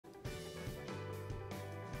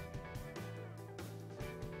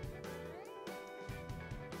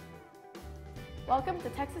Welcome to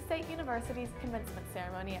Texas State University's commencement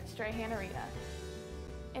ceremony at Strahan Arena.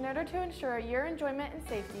 In order to ensure your enjoyment and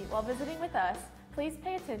safety while visiting with us, please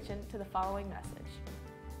pay attention to the following message.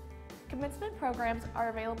 Commencement programs are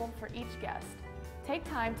available for each guest. Take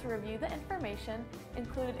time to review the information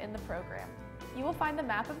included in the program. You will find the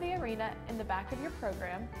map of the arena in the back of your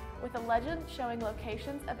program with a legend showing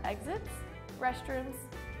locations of exits, restrooms,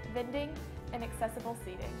 vending, and accessible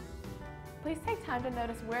seating. Please take time to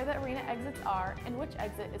notice where the arena exits are and which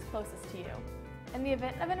exit is closest to you. In the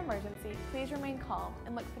event of an emergency, please remain calm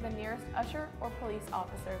and look for the nearest usher or police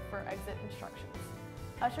officer for exit instructions.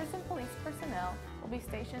 Ushers and police personnel will be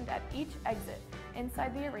stationed at each exit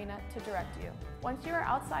inside the arena to direct you. Once you are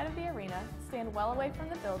outside of the arena, stand well away from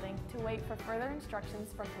the building to wait for further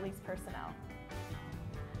instructions from police personnel.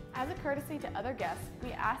 As a courtesy to other guests,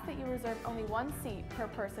 we ask that you reserve only one seat per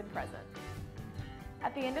person present.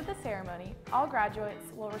 At the end of the ceremony, all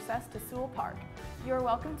graduates will recess to Sewell Park. You are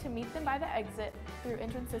welcome to meet them by the exit through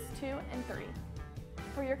entrances 2 and 3.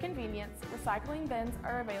 For your convenience, recycling bins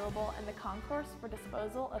are available in the concourse for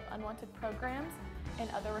disposal of unwanted programs and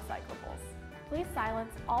other recyclables. Please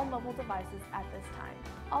silence all mobile devices at this time.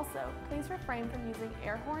 Also, please refrain from using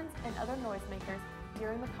air horns and other noisemakers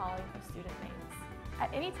during the calling of student names. At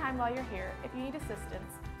any time while you're here, if you need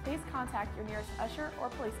assistance, please contact your nearest usher or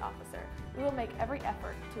police officer. We will make every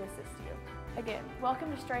effort to assist you. Again,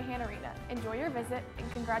 welcome to Strahan Arena. Enjoy your visit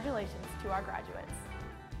and congratulations to our graduates.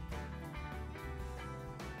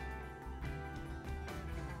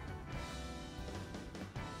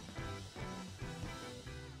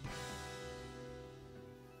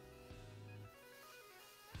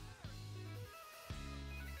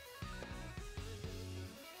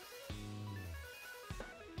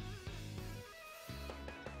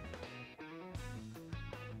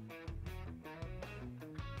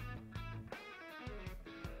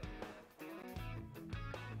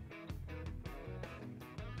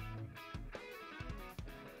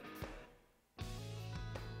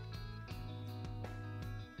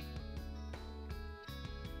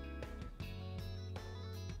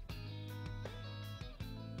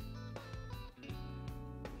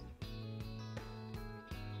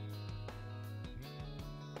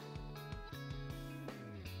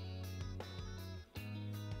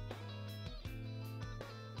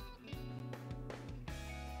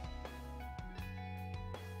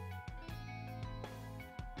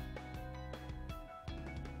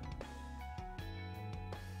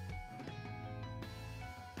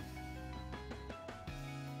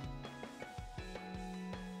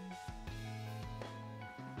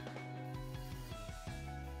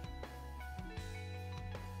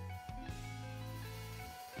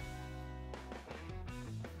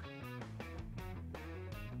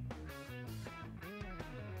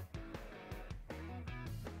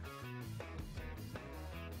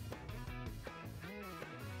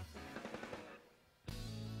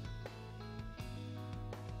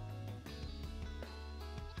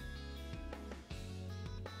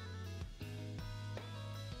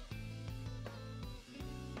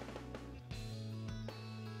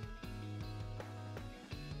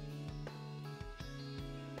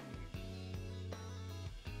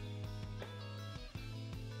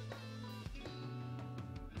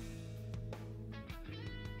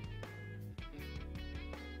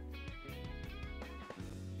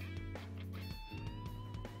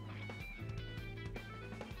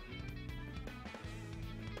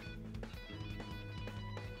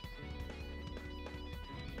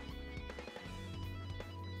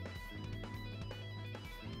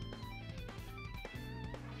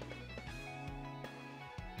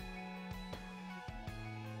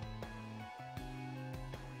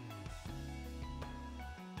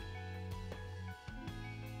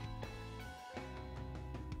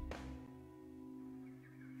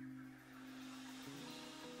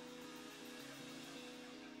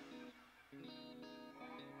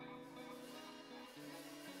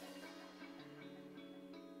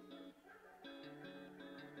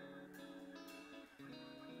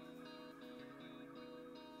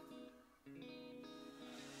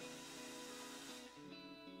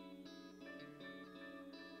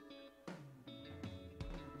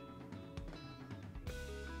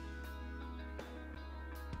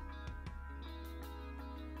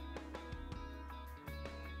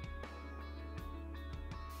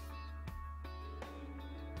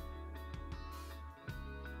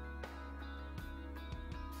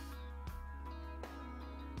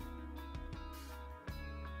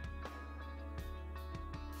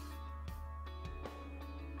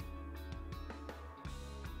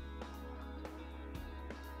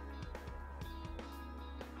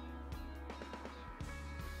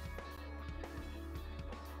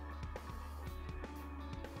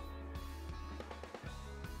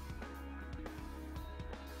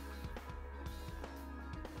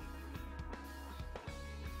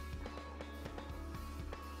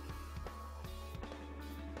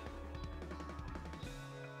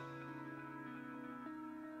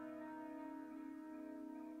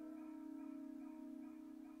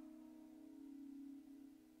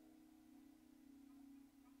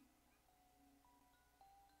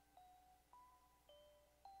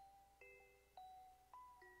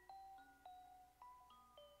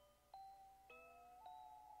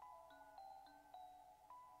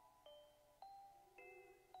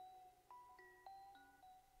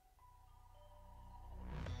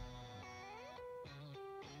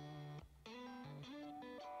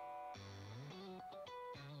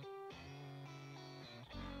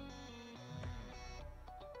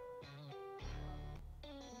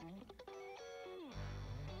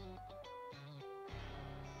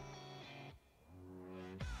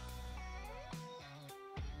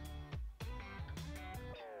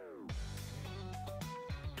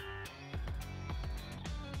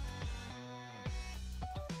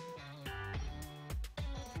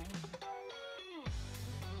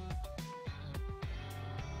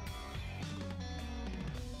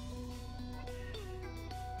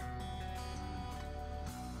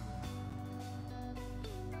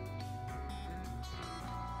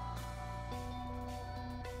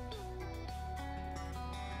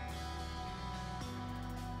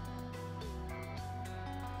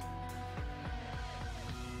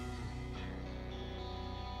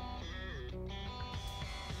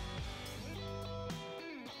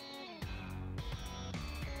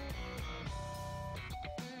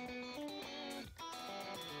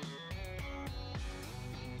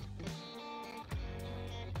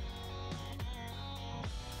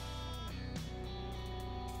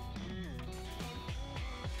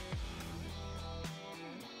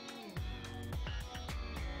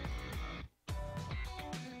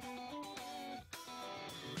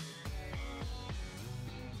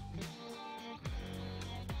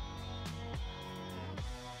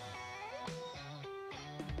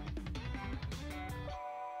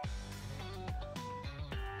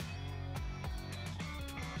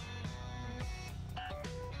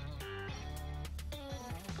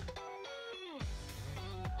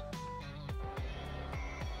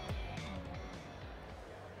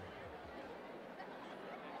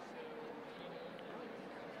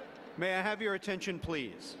 May I have your attention,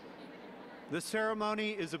 please? The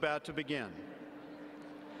ceremony is about to begin.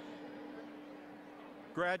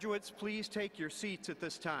 Graduates, please take your seats at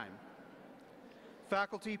this time.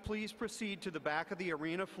 Faculty, please proceed to the back of the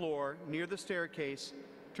arena floor near the staircase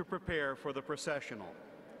to prepare for the processional.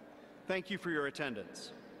 Thank you for your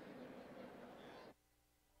attendance.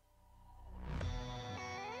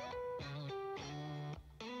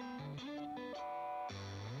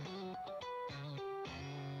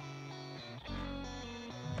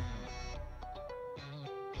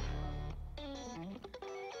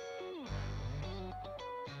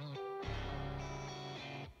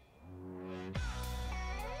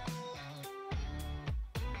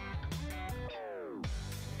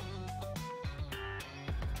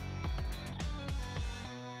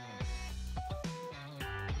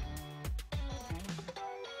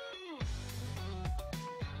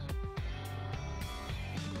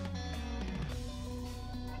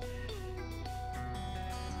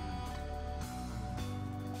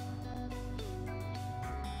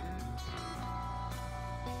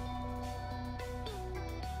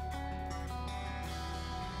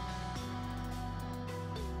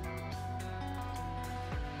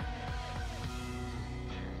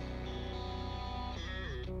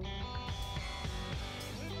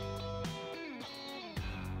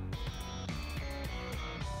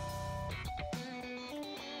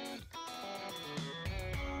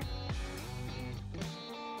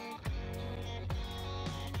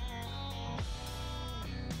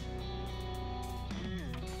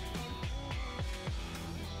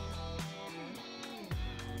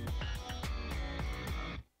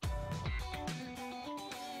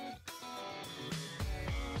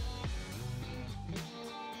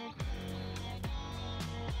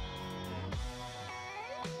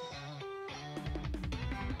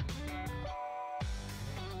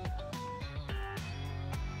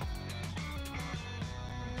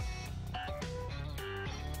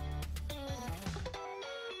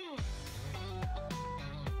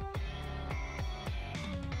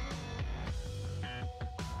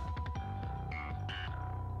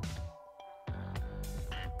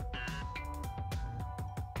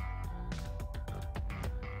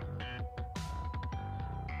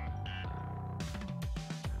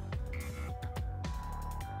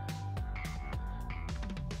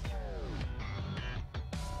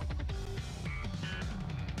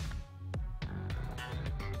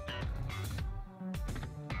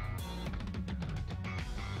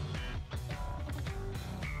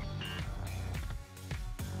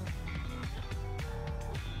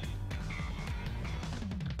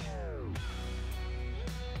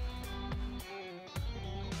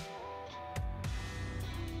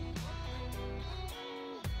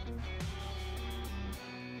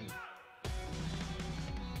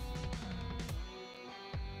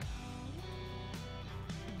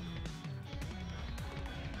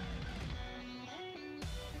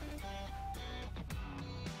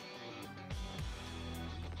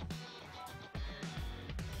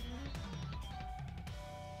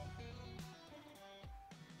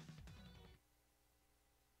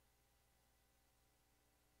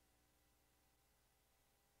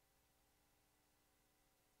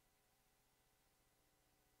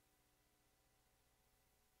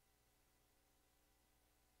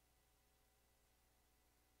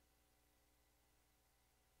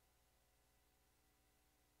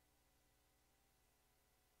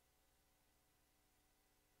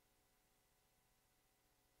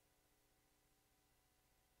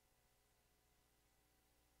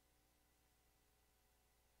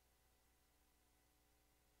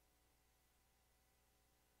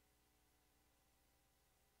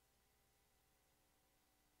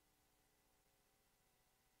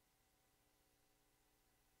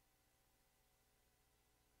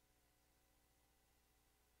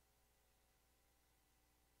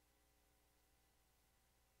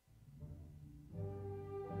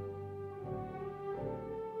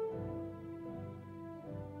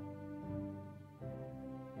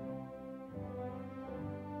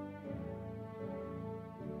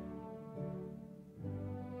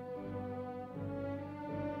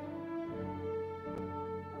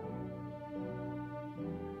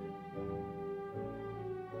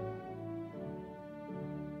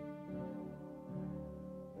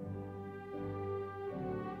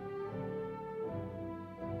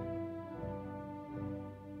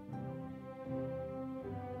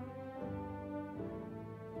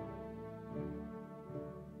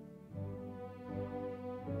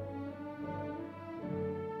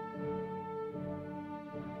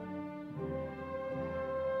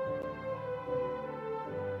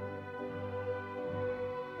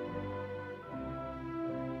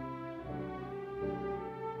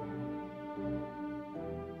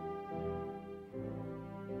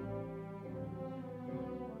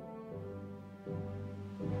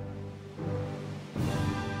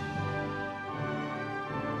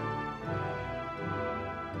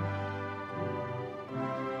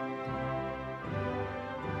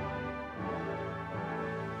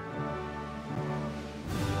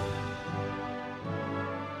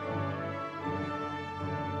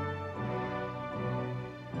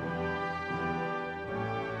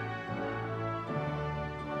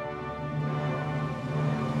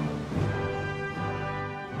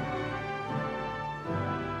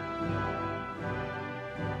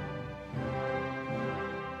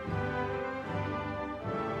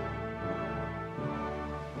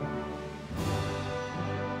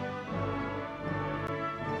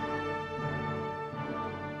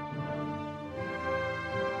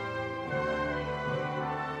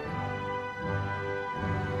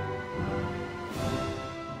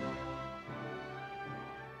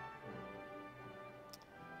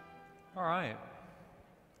 All right.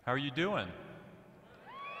 How are you doing?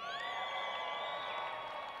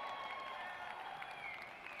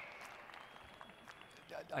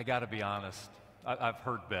 I got to be honest. I've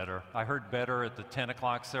heard better. I heard better at the 10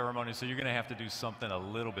 o'clock ceremony, so you're going to have to do something a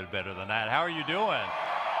little bit better than that. How are you doing?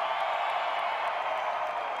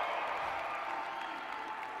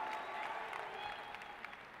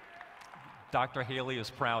 Dr. Haley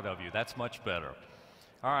is proud of you. That's much better.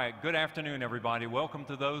 All right, good afternoon, everybody. Welcome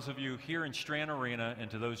to those of you here in Strand Arena and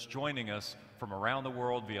to those joining us from around the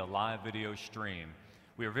world via live video stream.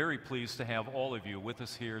 We are very pleased to have all of you with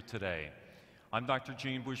us here today. I'm Dr.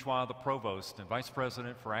 Jean Bourgeois, the Provost and Vice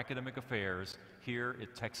President for Academic Affairs here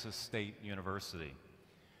at Texas State University.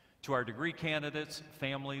 To our degree candidates,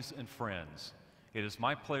 families, and friends, it is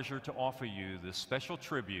my pleasure to offer you this special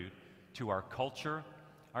tribute to our culture,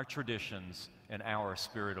 our traditions, and our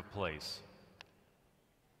spirit of place.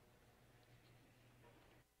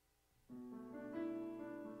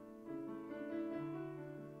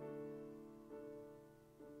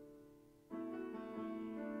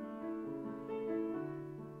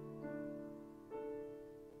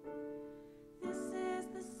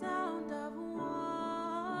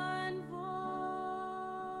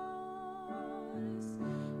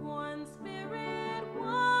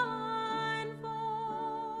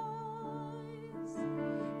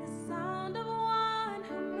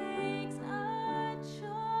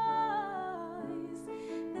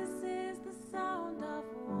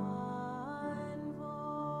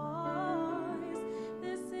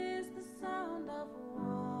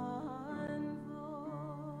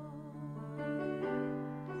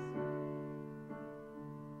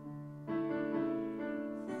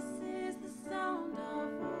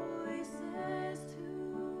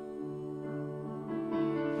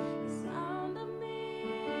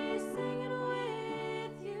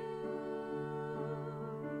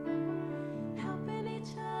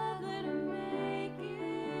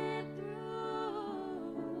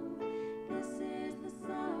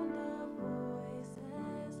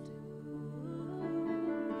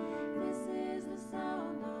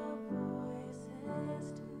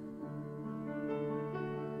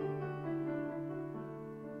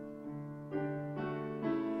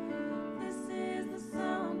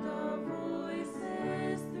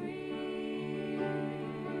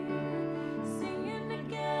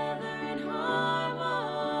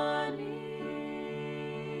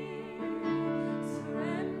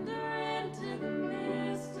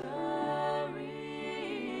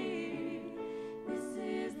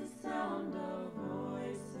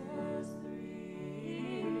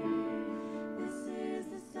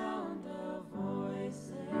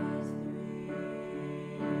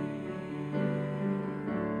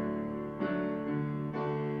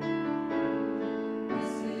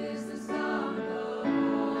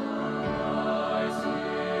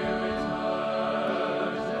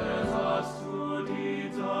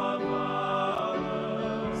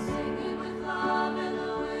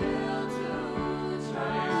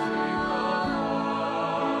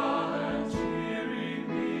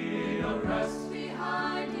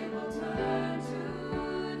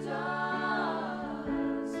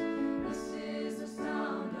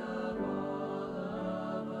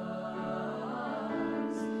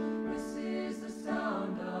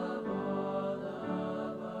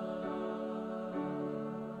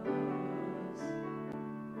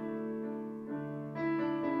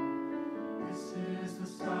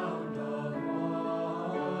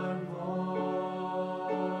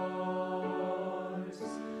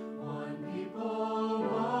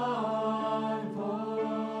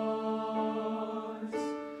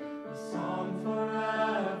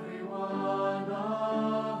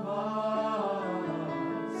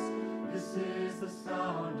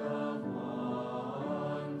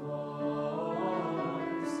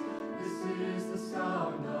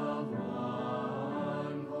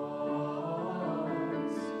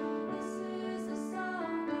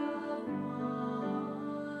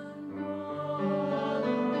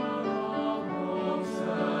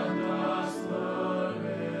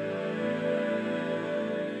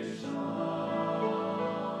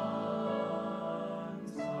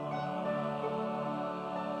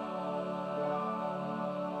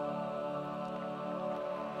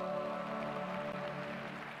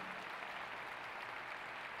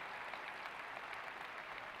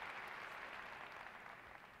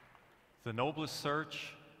 The noblest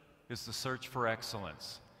search is the search for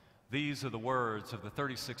excellence. These are the words of the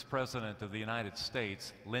 36th President of the United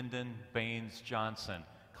States, Lyndon Baines Johnson,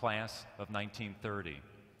 class of 1930.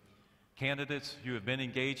 Candidates, you have been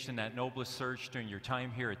engaged in that noblest search during your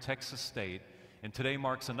time here at Texas State, and today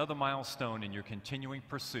marks another milestone in your continuing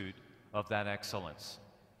pursuit of that excellence.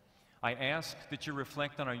 I ask that you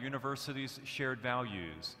reflect on our university's shared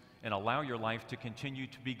values and allow your life to continue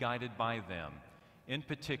to be guided by them. In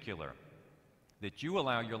particular, that you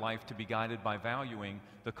allow your life to be guided by valuing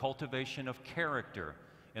the cultivation of character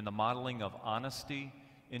and the modeling of honesty,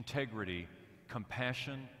 integrity,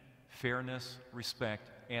 compassion, fairness,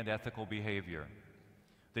 respect, and ethical behavior.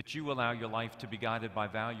 That you allow your life to be guided by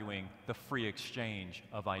valuing the free exchange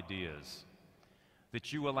of ideas.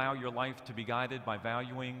 That you allow your life to be guided by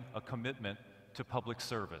valuing a commitment to public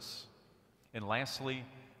service. And lastly,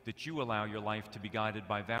 that you allow your life to be guided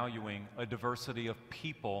by valuing a diversity of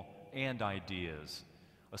people and ideas,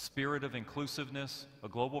 a spirit of inclusiveness, a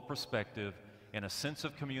global perspective, and a sense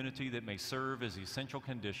of community that may serve as essential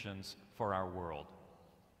conditions for our world.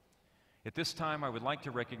 At this time, I would like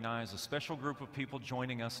to recognize a special group of people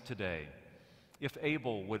joining us today. If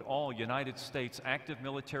able, would all United States active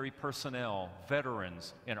military personnel,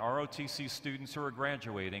 veterans, and ROTC students who are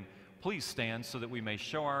graduating please stand so that we may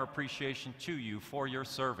show our appreciation to you for your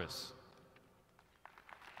service.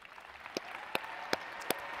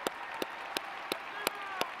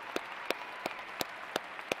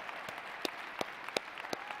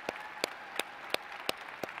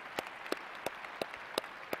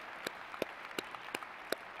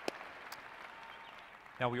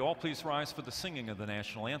 Now, we all please rise for the singing of the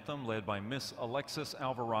national anthem led by Miss Alexis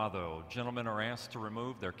Alvarado. Gentlemen are asked to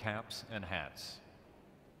remove their caps and hats.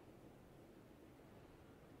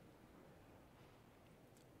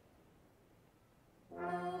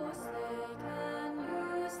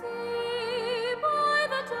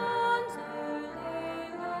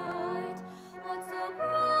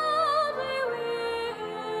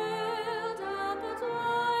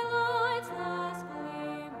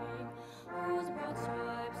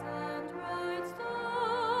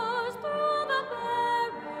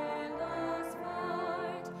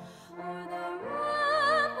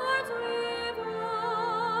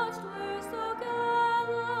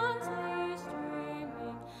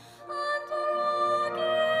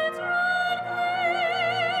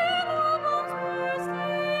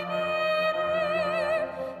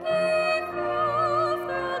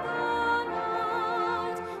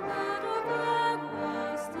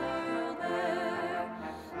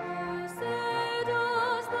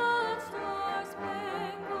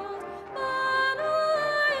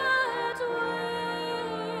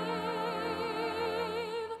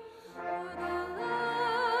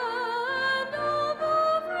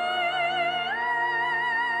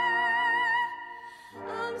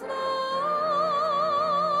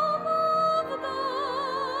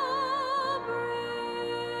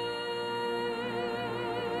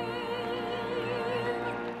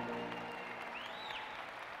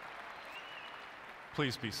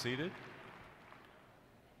 Please be seated.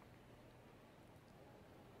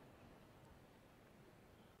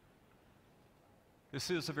 This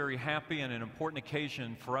is a very happy and an important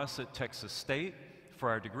occasion for us at Texas State, for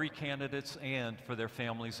our degree candidates, and for their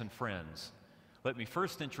families and friends. Let me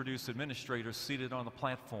first introduce administrators seated on the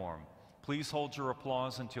platform. Please hold your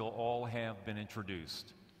applause until all have been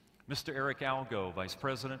introduced. Mr. Eric Algo, Vice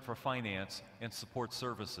President for Finance and Support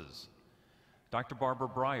Services. Dr. Barbara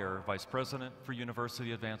Breyer, Vice President for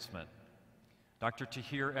University Advancement. Dr.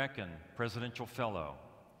 Tahir Ekin, Presidential Fellow.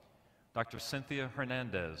 Dr. Cynthia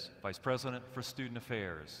Hernandez, Vice President for Student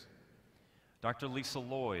Affairs. Dr. Lisa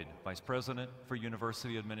Lloyd, Vice President for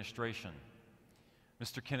University Administration.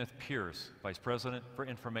 Mr. Kenneth Pierce, Vice President for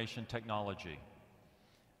Information Technology.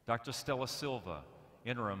 Dr. Stella Silva,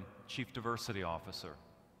 Interim Chief Diversity Officer.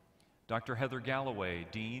 Dr. Heather Galloway,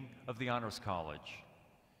 Dean of the Honors College.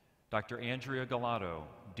 Dr. Andrea Galato,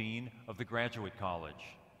 Dean of the Graduate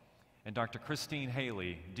College, and Dr. Christine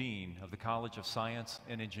Haley, Dean of the College of Science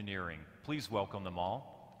and Engineering. Please welcome them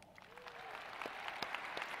all.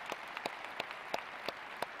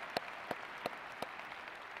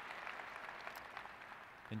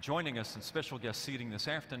 And joining us in special guest seating this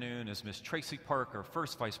afternoon is Ms. Tracy Parker,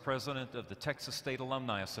 First Vice President of the Texas State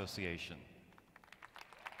Alumni Association.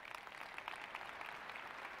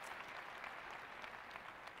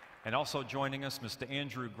 And also joining us, Mr.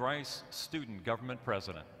 Andrew Grice, Student Government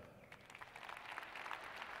President.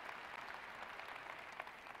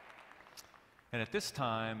 And at this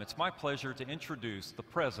time, it's my pleasure to introduce the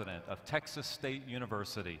President of Texas State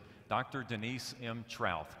University, Dr. Denise M.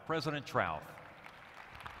 Trouth. President Trouth.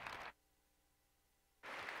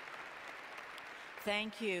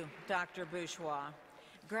 Thank you, Dr. Bourgeois.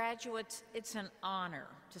 Graduates, it's an honor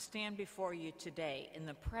to stand before you today in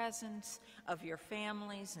the presence of your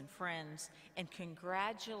families and friends and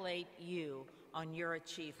congratulate you on your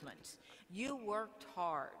achievements. You worked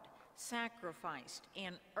hard, sacrificed,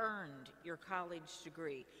 and earned your college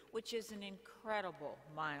degree, which is an incredible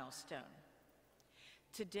milestone.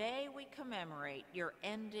 Today, we commemorate your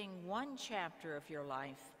ending one chapter of your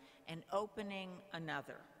life and opening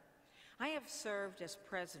another. I have served as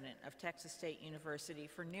president of Texas State University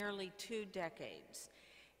for nearly 2 decades,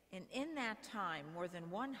 and in that time, more than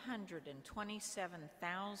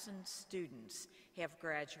 127,000 students have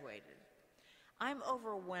graduated. I'm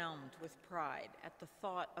overwhelmed with pride at the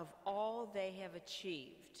thought of all they have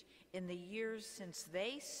achieved in the years since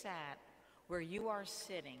they sat where you are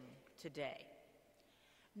sitting today.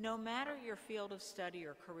 No matter your field of study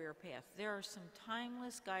or career path, there are some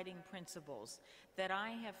timeless guiding principles that I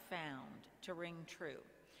have found to ring true.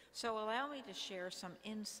 So allow me to share some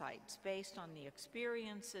insights based on the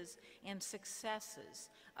experiences and successes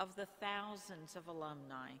of the thousands of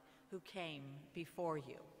alumni who came before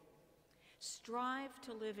you. Strive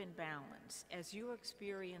to live in balance as you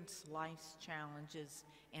experience life's challenges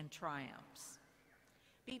and triumphs.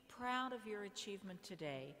 Be proud of your achievement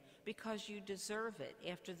today because you deserve it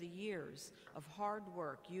after the years of hard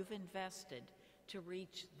work you've invested to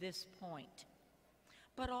reach this point.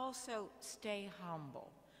 But also stay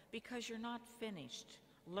humble because you're not finished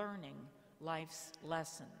learning life's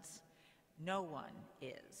lessons. No one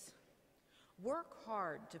is. Work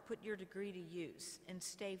hard to put your degree to use and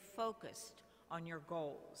stay focused on your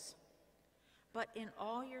goals. But in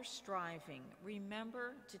all your striving,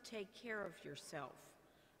 remember to take care of yourself,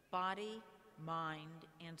 body, mind,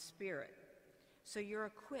 and spirit, so you're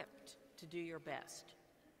equipped to do your best.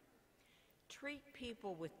 Treat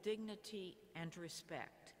people with dignity and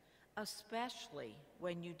respect, especially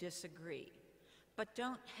when you disagree, but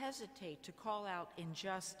don't hesitate to call out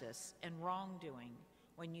injustice and wrongdoing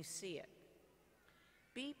when you see it.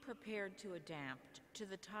 Be prepared to adapt to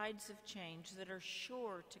the tides of change that are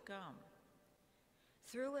sure to come.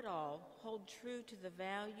 Through it all, hold true to the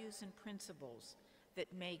values and principles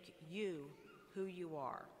that make you who you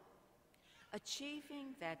are.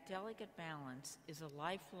 Achieving that delicate balance is a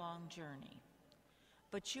lifelong journey,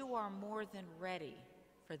 but you are more than ready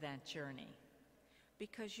for that journey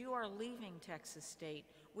because you are leaving Texas State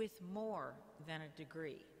with more than a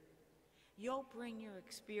degree. You'll bring your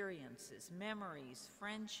experiences, memories,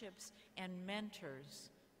 friendships, and mentors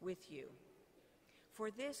with you. For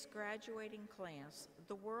this graduating class,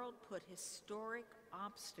 the world put historic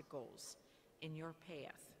obstacles in your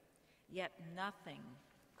path, yet nothing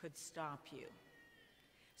could stop you.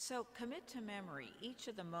 So commit to memory each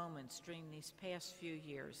of the moments during these past few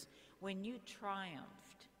years when you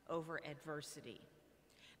triumphed over adversity.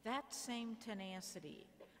 That same tenacity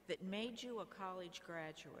that made you a college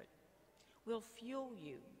graduate will fuel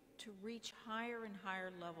you to reach higher and higher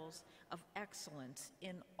levels of excellence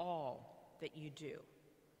in all that you do.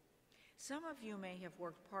 Some of you may have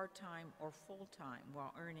worked part-time or full-time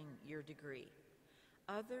while earning your degree.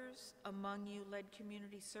 Others among you led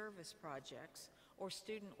community service projects or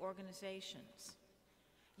student organizations.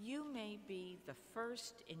 You may be the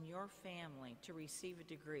first in your family to receive a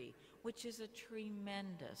degree, which is a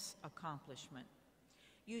tremendous accomplishment.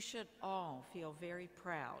 You should all feel very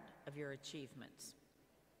proud of your achievements.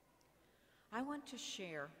 I want to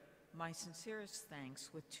share my sincerest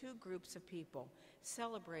thanks with 2 groups of people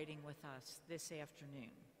celebrating with us this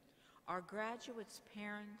afternoon. Our graduates'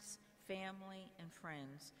 parents, family, and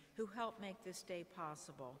friends who helped make this day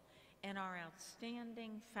possible, and our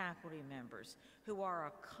outstanding faculty members who are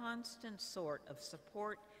a constant source of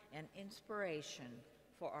support and inspiration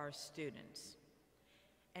for our students.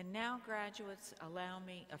 And now, graduates, allow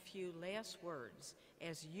me a few last words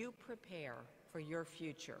as you prepare for your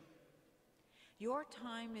future. Your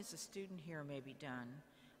time as a student here may be done,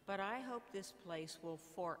 but I hope this place will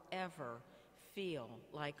forever feel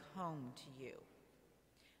like home to you.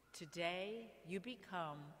 Today, you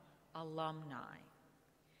become alumni.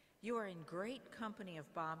 You are in great company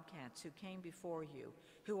of BOBCATS who came before you,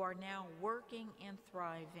 who are now working and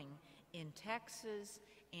thriving in Texas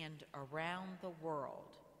and around the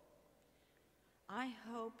world. I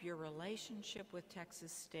hope your relationship with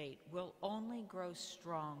Texas State will only grow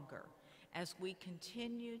stronger as we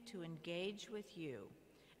continue to engage with you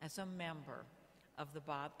as a member of the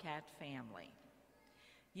BOBCAT family.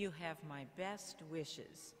 You have my best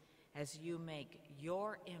wishes as you make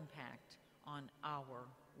your impact on our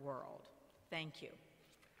world. Thank you.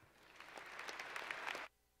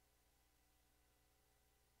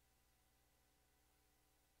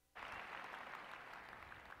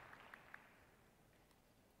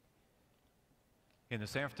 In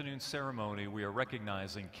this afternoon's ceremony, we are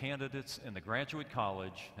recognizing candidates in the Graduate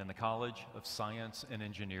College and the College of Science and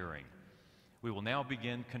Engineering. We will now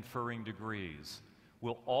begin conferring degrees.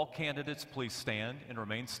 Will all candidates please stand and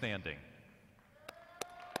remain standing?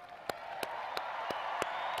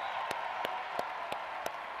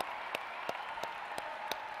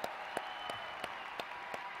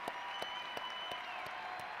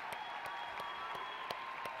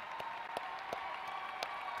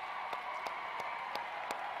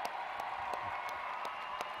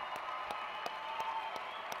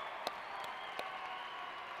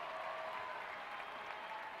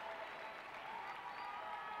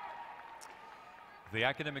 The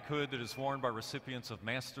academic hood that is worn by recipients of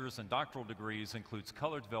master's and doctoral degrees includes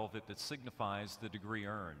colored velvet that signifies the degree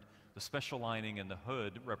earned. The special lining in the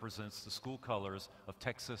hood represents the school colors of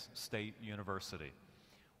Texas State University.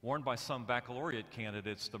 Worn by some baccalaureate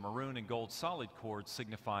candidates, the maroon and gold solid cords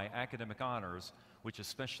signify academic honors, which is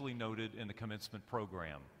specially noted in the commencement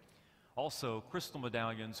program. Also, crystal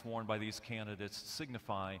medallions worn by these candidates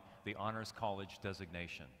signify the Honors College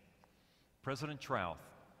designation. President Trouth,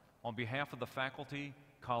 on behalf of the faculty,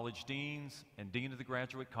 college deans, and dean of the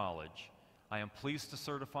graduate college, I am pleased to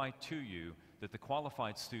certify to you that the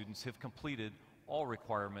qualified students have completed all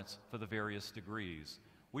requirements for the various degrees.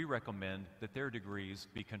 We recommend that their degrees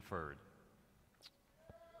be conferred.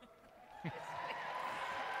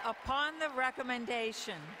 Upon the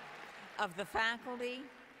recommendation of the faculty,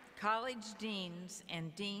 college deans,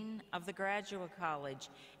 and dean of the graduate college,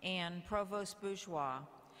 and provost bourgeois,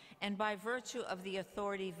 and by virtue of the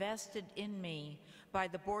authority vested in me by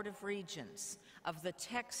the Board of Regents of the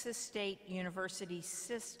Texas State University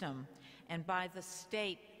system and by the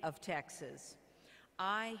state of Texas,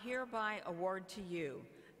 I hereby award to you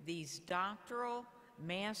these doctoral,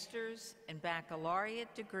 master's, and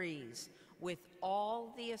baccalaureate degrees with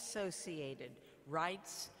all the associated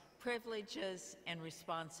rights, privileges, and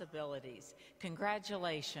responsibilities.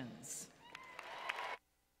 Congratulations.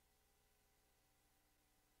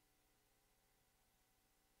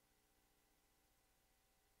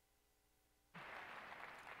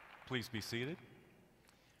 Please be seated.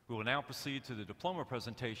 We will now proceed to the diploma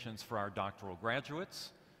presentations for our doctoral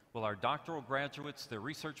graduates. Will our doctoral graduates, their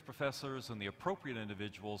research professors, and the appropriate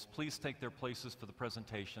individuals please take their places for the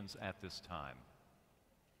presentations at this time.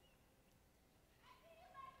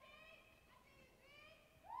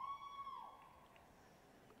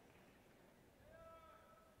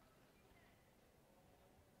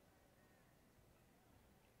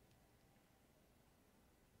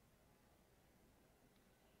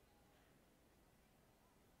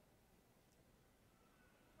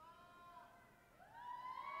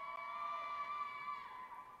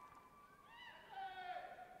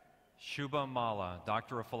 Shubha Mala,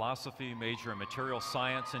 Doctor of Philosophy, major in Material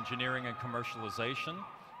Science, Engineering, and Commercialization,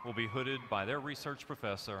 will be hooded by their research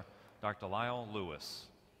professor, Dr. Lyle Lewis.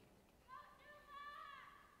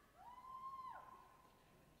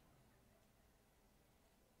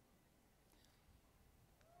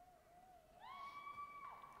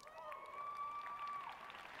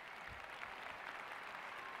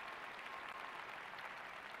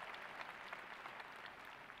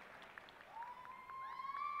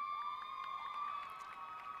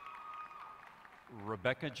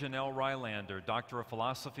 Rebecca Janelle Rylander, Doctor of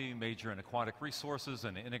Philosophy, major in Aquatic Resources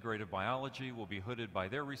and Integrative Biology, will be hooded by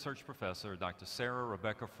their research professor, Dr. Sarah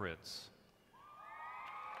Rebecca Fritz.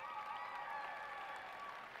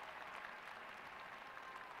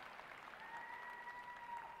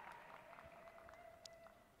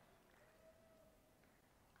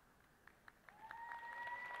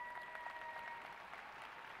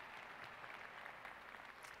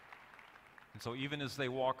 So even as they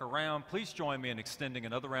walk around, please join me in extending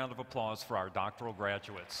another round of applause for our doctoral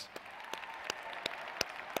graduates.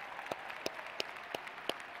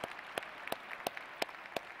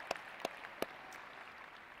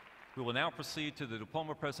 We will now proceed to the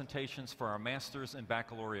diploma presentations for our master's and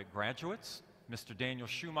baccalaureate graduates. Mr. Daniel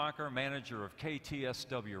Schumacher, manager of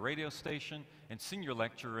KTSW radio station and senior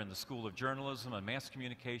lecturer in the School of Journalism and Mass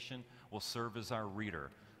Communication, will serve as our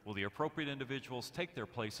reader. Will the appropriate individuals take their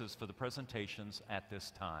places for the presentations at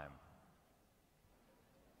this time?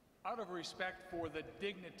 Out of respect for the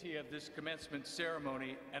dignity of this commencement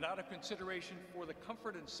ceremony and out of consideration for the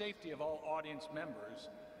comfort and safety of all audience members,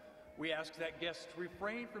 we ask that guests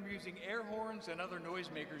refrain from using air horns and other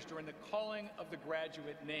noisemakers during the calling of the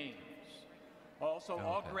graduate names. Also,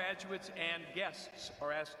 all graduates and guests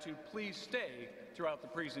are asked to please stay throughout the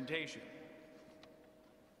presentation.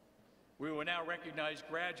 We will now recognize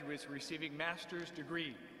graduates receiving master's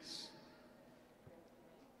degrees.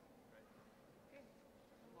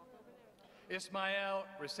 Ismael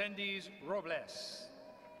Resendiz Robles.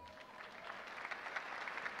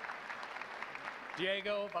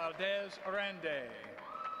 Diego Valdez Arande.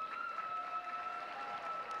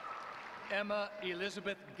 Emma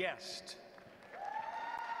Elizabeth Guest.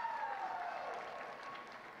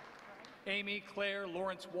 Amy Claire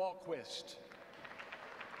Lawrence Walquist.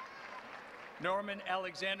 Norman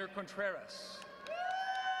Alexander Contreras.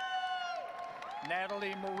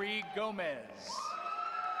 Natalie Marie Gomez.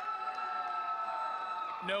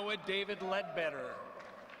 Noah David Ledbetter.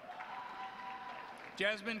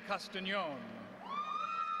 Jasmine Castagnon.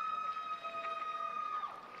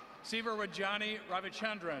 Siva Rajani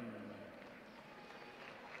Ravichandran.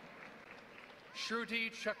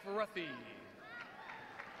 Shruti Chakravarthi.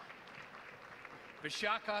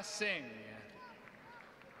 Vishaka Singh.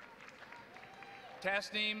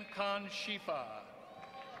 Tasneem Khan Shifa.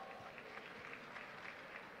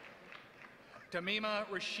 Tamima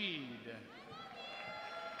Rashid.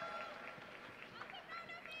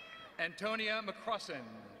 Antonia McCrossan.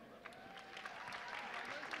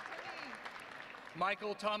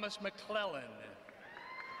 Michael Thomas McClellan.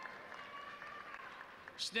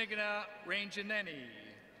 Snigana Ranjaneni.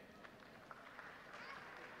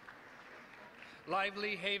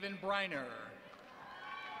 Lively Haven Briner.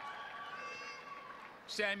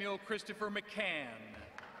 Samuel Christopher McCann.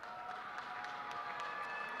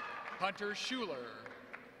 Hunter Schuler.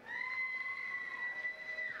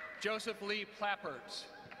 Joseph Lee Plappert.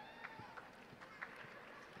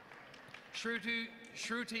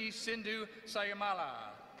 Shruti Sindhu Sayamala.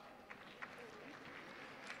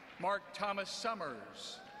 Mark Thomas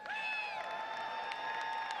Summers.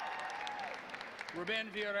 Ruben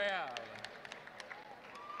Villarreal.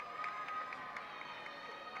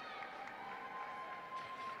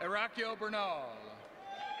 Irakio Bernal.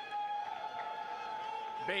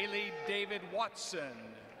 Bailey David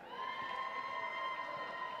Watson.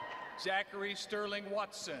 Zachary Sterling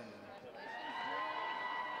Watson.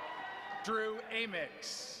 Drew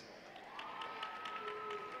Amix.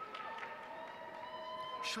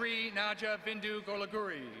 Shri Naja Vindu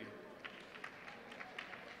Golaguri.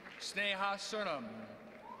 Sneha Surnam.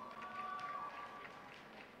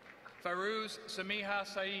 Farouz Samiha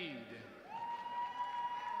Saeed.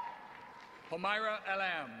 Humaira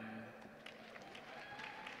Alam.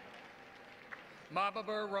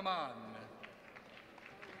 Mababar Rahman.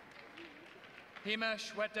 Hima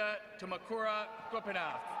Shweta Tumakura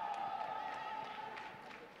Gopinath.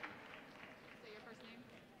 Say your first name.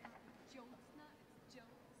 Josana.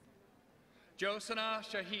 Josana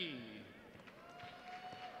Shahi.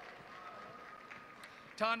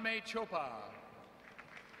 Tanmay Chopa.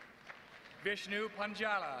 Vishnu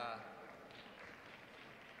Panjala.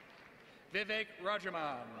 Vivek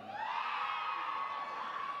Rajaman.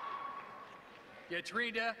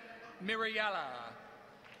 Yatrinda Mirayala.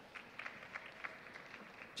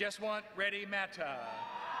 Jeswant Reddy Mata.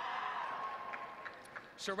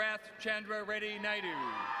 Sarath Chandra Reddy Naidu.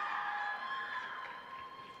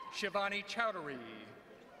 Shivani Chowdhury.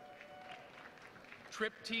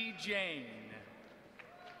 Tripti Jain.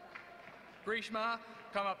 Grishma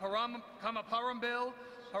Kamaparambil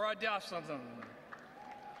Haradasanam.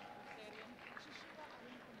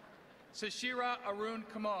 Sashira Arun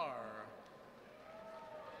Kumar.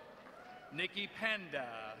 Nikki Panda.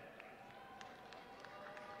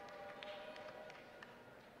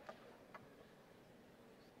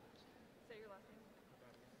 Say your last name.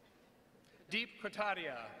 Deep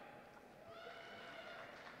Kotaria.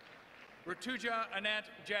 Rituja Anant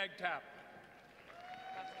Jagtap.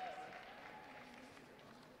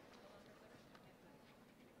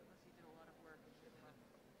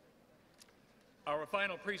 Our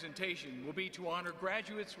final presentation will be to honor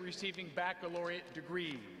graduates receiving baccalaureate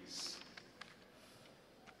degrees.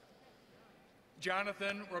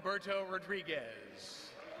 Jonathan Roberto Rodriguez.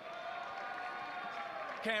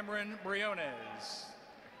 Cameron Briones.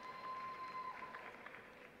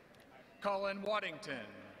 Colin Waddington.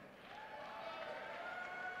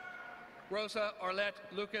 Rosa Arlette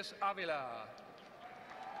Lucas Avila.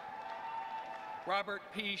 Robert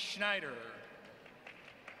P. Schneider.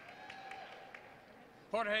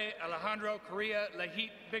 Jorge Alejandro Correa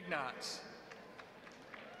Lahit Bignats.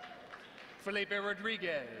 Felipe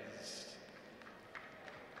Rodriguez.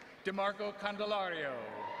 DeMarco Candelario.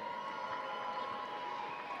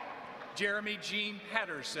 Jeremy Jean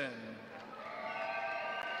Patterson.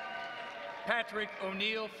 Patrick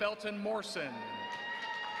O'Neill Felton Morrison.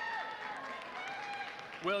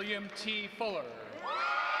 William T. Fuller.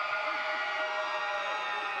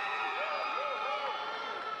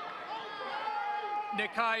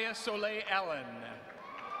 Nikaya Soleil Allen.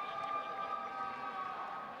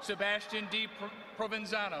 Sebastian D.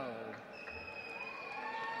 Provenzano.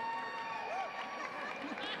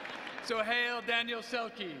 Sohail Daniel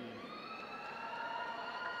Selke.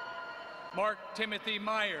 Mark Timothy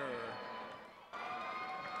Meyer.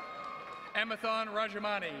 Amathon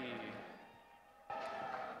Rajamani.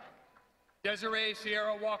 Desiree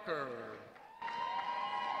Sierra Walker.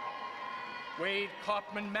 Wade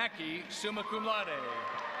Kaufman Mackey, summa cum laude.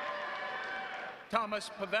 Thomas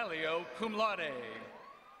Pavelio, cum laude.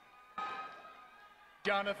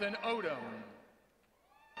 Jonathan Odom.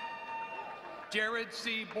 Jared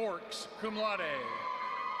C. Borks, cum laude.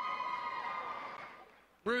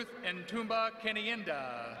 Ruth Ntumba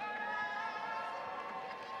Kenienda.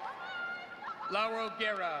 Lauro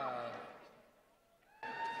Guerra.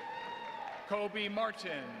 Kobe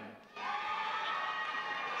Martin.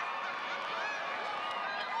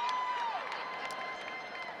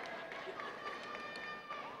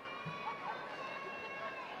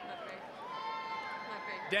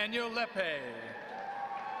 Daniel Lepe.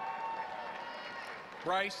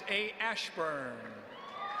 Bryce A. Ashburn.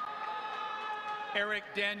 Eric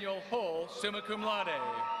Daniel Hull, summa cum laude.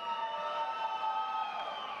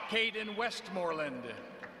 Caden Westmoreland.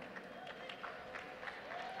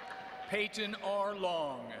 Peyton R.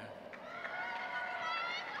 Long.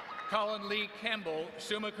 Colin Lee Campbell,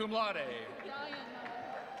 summa cum laude.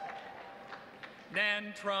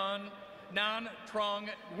 Nan Trong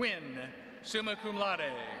Nguyen, summa cum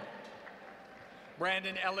laude.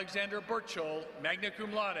 Brandon Alexander Burchell, magna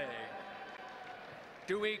cum laude.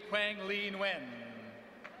 Dewey Quang Lee Nguyen.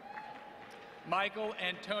 Michael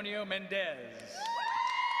Antonio Mendez.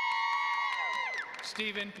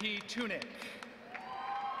 Stephen P. Tunick.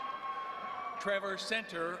 Trevor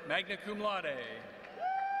Center, magna cum laude.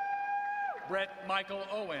 Brett Michael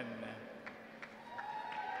Owen.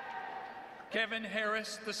 Kevin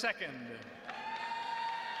Harris II.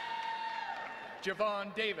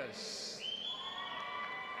 Javon Davis.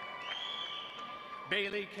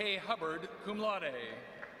 Bailey K. Hubbard, cum laude.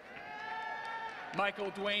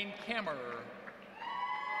 Michael Dwayne Kammer.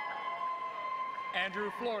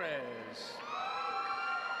 Andrew Flores.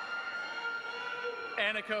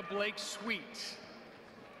 Annika Blake Sweet.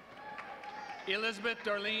 Elizabeth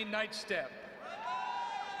Darlene Nightstep.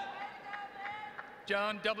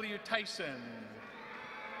 John W. Tyson.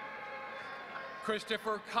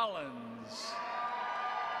 Christopher Collins.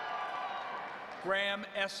 Graham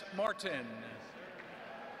S. Martin.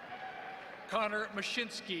 Connor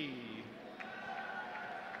Mashinsky.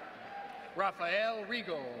 Raphael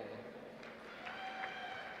Regal.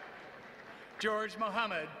 George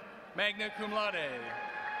Mohammed, magna cum laude.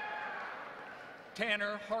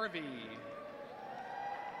 Tanner Harvey.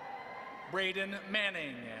 Braden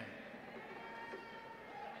Manning.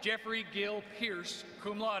 Jeffrey Gill Pierce,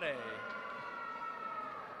 cum laude.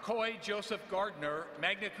 Coy Joseph Gardner,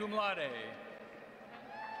 magna cum laude.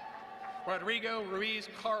 Rodrigo Ruiz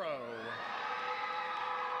Caro.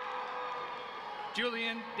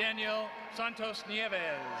 Julian Daniel Santos Nieves.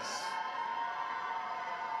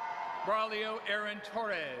 Braulio Aaron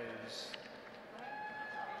Torres.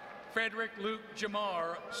 Frederick Luke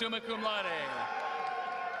Jamar, summa cum laude.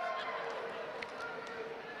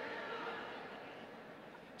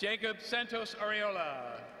 Jacob Santos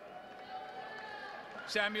Areola.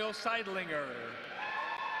 Samuel Seidlinger.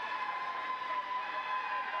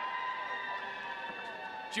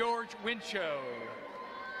 George Winchow.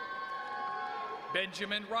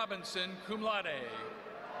 Benjamin Robinson, cum laude.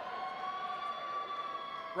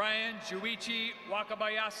 Ryan Juichi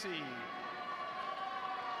Wakabayashi,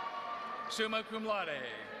 summa cum laude.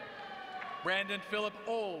 Brandon Philip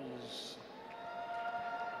Oles.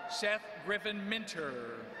 Seth Griffin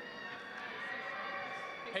Minter.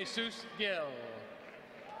 Jesus Gill.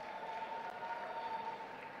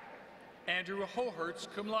 Andrew Hohertz,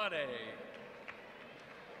 cum laude.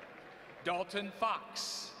 Dalton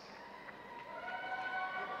Fox.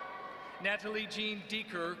 Natalie Jean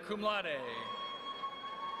Deeker, cum laude.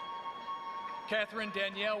 Catherine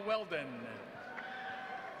Danielle Weldon.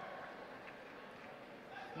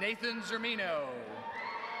 Nathan Zermino.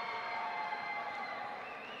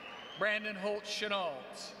 Brandon Holt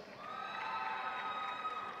Chenault.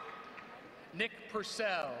 Nick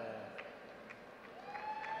Purcell.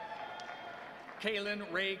 Kaylin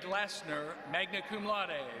Ray Glassner, magna cum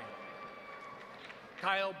laude.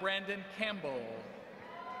 Kyle Brandon Campbell.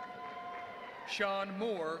 Sean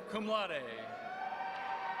Moore, cum laude.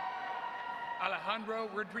 Alejandro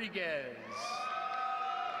Rodriguez.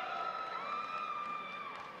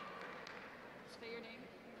 Say your name.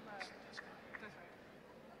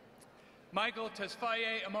 Michael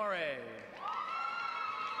Tesfaye Amare.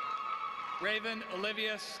 Raven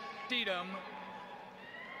Olivia Steedham,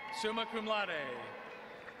 summa cum laude.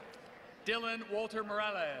 Dylan Walter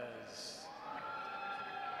Morales.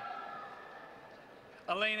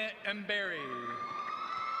 Elena Mberry.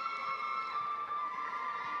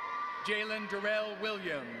 Jalen Darrell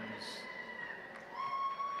Williams.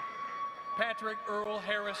 Patrick Earl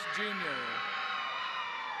Harris, Jr.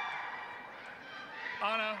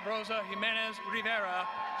 Ana Rosa Jimenez Rivera,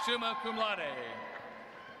 summa cum laude.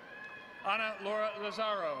 Ana Laura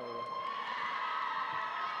Lazaro.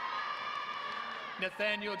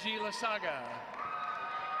 Nathaniel G. Lasaga.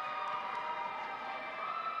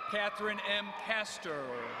 Catherine M. Castor.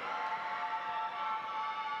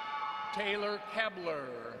 Taylor Kabler.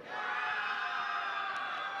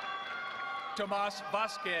 Tomas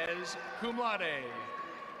Vasquez, cum laude.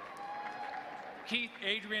 Keith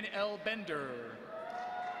Adrian L. Bender.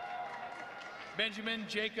 Benjamin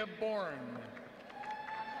Jacob Bourne.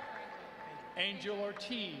 Angel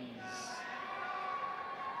Ortiz.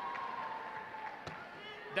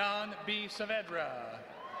 Don B. Saavedra.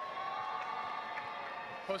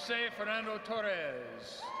 Jose Fernando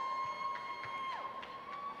Torres.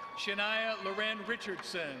 Shania Loren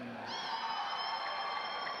Richardson.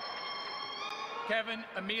 Kevin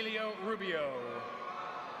Emilio Rubio.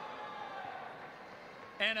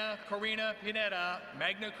 Anna Corina Pineda,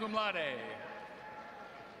 magna cum laude.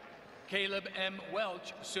 Caleb M.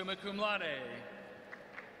 Welch, summa cum laude.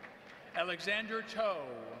 Alexander Cho.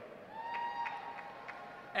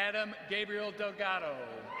 Adam Gabriel Delgado.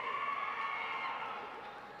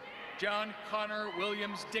 John Connor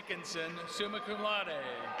Williams Dickinson, summa cum laude.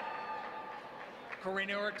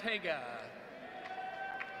 Corina Ortega.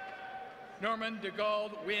 Norman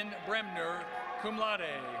DeGauld Wynn Bremner, cum laude.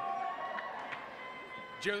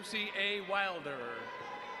 Josie A. Wilder.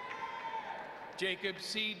 Jacob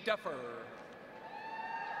C. Duffer.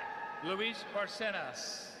 Luis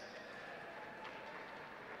Barcenas.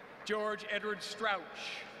 George Edward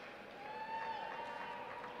Strouch.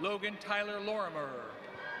 Logan Tyler Lorimer.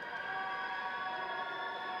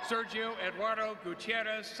 Sergio Eduardo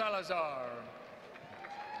Gutierrez Salazar.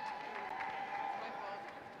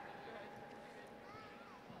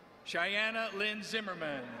 Cheyenne Lynn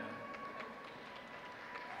Zimmerman.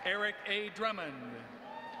 Eric A. Drummond.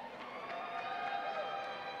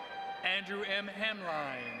 Andrew M.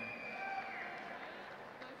 Hamline.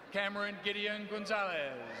 Cameron Gideon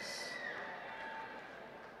Gonzalez.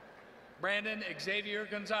 Brandon Xavier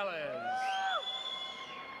Gonzalez.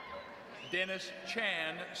 Dennis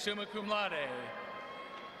Chan, summa cum laude.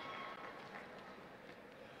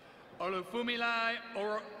 Olufumilai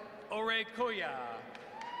Orekoya.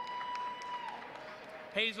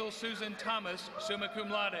 Hazel Susan Thomas, summa cum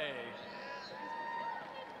laude.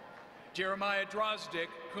 Jeremiah Drozdick,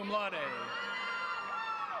 cum laude.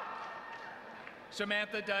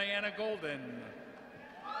 Samantha Diana Golden.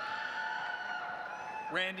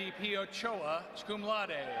 Randy P. Ochoa, cum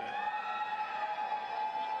laude.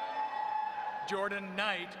 Jordan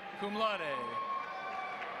Knight, cum laude.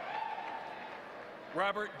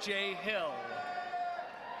 Robert J. Hill.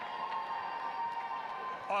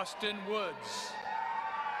 Austin Woods.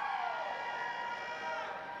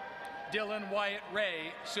 Dylan Wyatt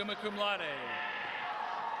Ray, summa cum laude.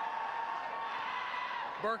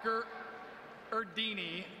 Burker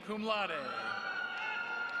Erdini, cum laude.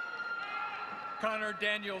 Connor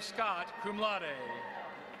Daniel Scott, cum laude.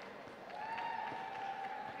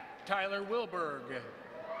 Tyler Wilberg.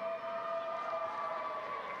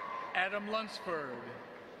 Adam Lunsford.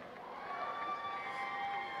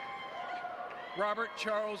 Robert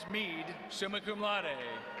Charles Mead, summa cum laude.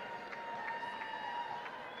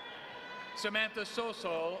 Samantha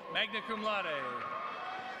Sosol, magna cum laude.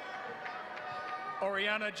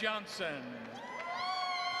 Oriana Johnson.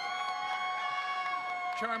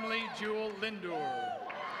 Charmley Jewel Lindur.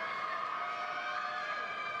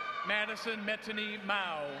 Madison Metany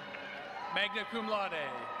Mao, magna cum laude.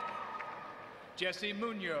 Jesse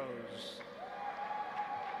Munoz.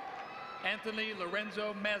 Anthony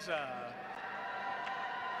Lorenzo Meza.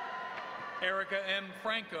 Erica M.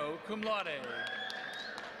 Franco, cum laude.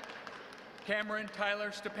 Cameron Tyler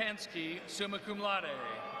Stepansky, summa cum laude.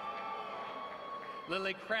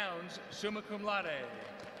 Lily Crowns, summa cum laude.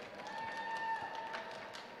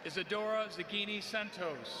 Isadora Zagini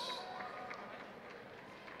Santos.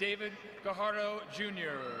 David Gajardo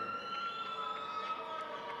Jr.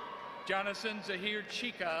 Jonathan Zahir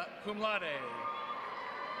Chica, cum laude.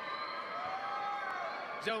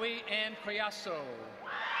 Zoe Ann Coyasso.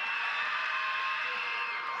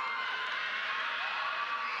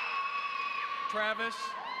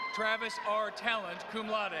 Travis R. Talent, cum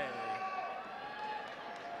laude.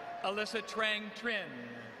 Alyssa Trang Trin.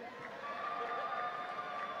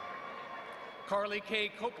 Carly K.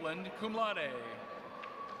 Copeland, cum laude.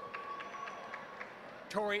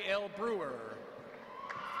 Tori L. Brewer.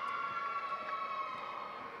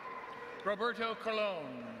 Roberto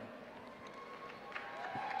Colon.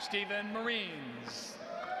 Stephen Marines.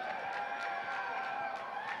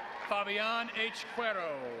 Fabian H.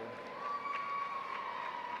 Cuero.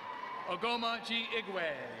 Ogoma G.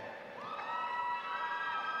 Igwe.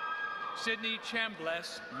 Sydney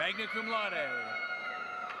Chambliss, magna cum laude.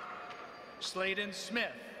 Sladen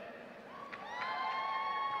Smith.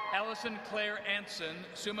 Allison Claire Anson,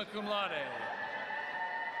 summa cum laude.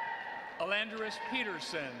 Alandris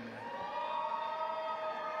Peterson.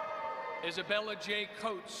 Isabella J.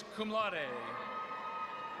 Coates, cum laude.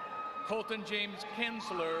 Colton James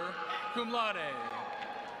Kinsler, cum laude.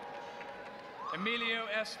 Emilio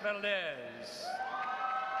S. Valdez.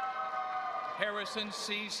 Harrison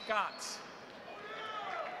C. Scott.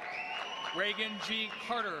 Reagan G.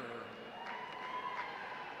 Carter.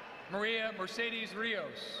 Maria Mercedes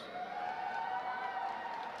Rios.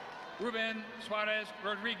 Ruben Suarez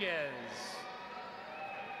Rodriguez.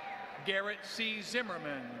 Garrett C.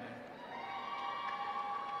 Zimmerman.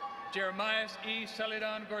 Jeremiah E.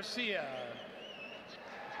 Celedon Garcia.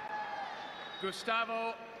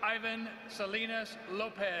 Gustavo Ivan Salinas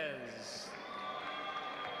Lopez.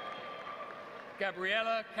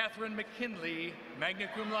 Gabriella Catherine McKinley, magna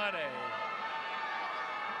cum laude.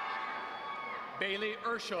 Bailey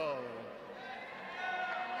Urschel.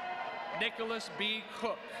 Nicholas B.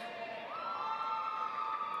 Cook.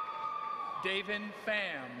 Davin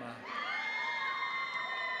Pham.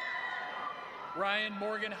 Ryan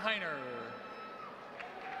Morgan Heiner.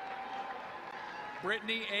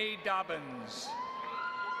 Brittany A. Dobbins.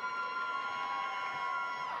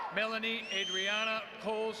 Melanie Adriana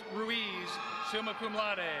Coles Ruiz, summa cum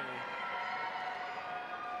laude.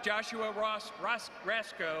 Joshua Ross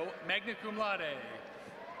Rasco, magna cum laude.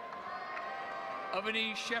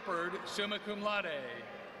 Avani Shepard, summa cum laude.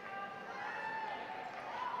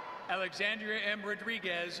 Alexandria M.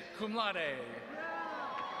 Rodriguez, cum laude.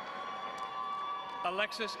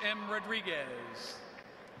 Alexis M. Rodriguez.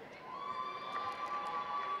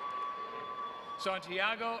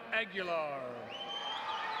 Santiago Aguilar.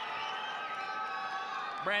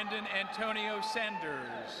 Brandon Antonio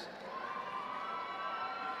Sanders.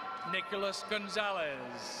 Nicholas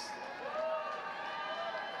Gonzalez.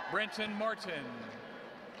 Brenton Martin.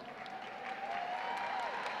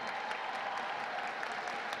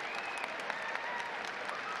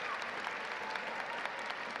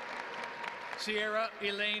 Sierra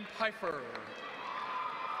Elaine Pfeiffer.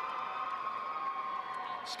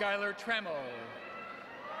 Skylar Trammell.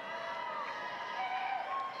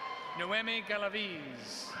 Noemi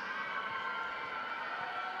Galaviz.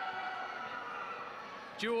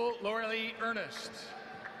 Jewel Laurelie Ernest.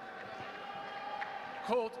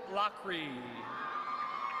 Colt Lockrey.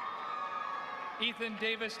 Ethan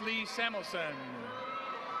Davis Lee Samuelson.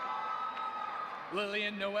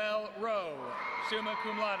 Lillian Noel Rowe, summa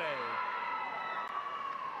cum laude.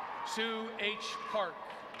 Sue H. Park.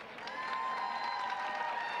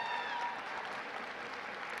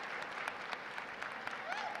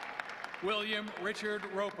 William Richard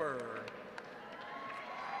Roper.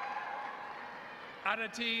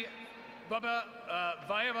 Aditi Baba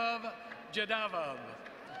Vyavov Jadavov,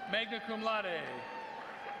 magna cum laude.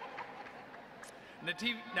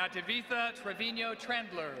 Nativitha Trevino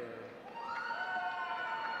Trandler.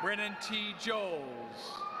 Brennan T.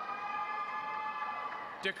 Joles.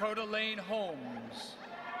 Dakota Lane Holmes.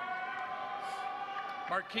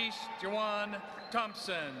 Marquise Jawan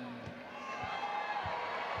Thompson.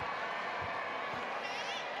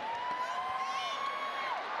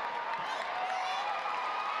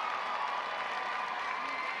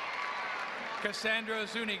 Cassandra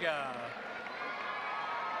Zuniga.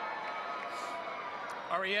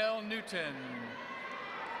 Ariel Newton.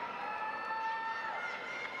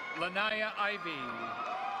 Lanaya Ivy.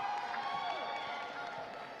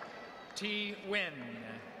 T. Wynn.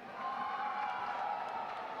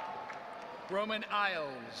 Roman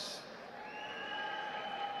Isles.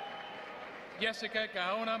 Jessica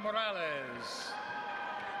Gaona Morales.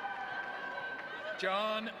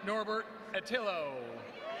 John Norbert Attillo.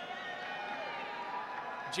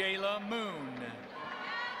 Jayla Moon.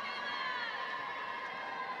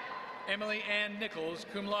 Emily Ann Nichols,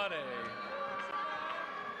 cum laude.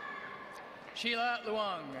 Sheila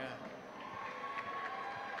Luong.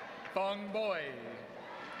 Fong Boy.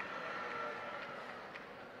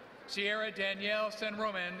 Sierra Danielle San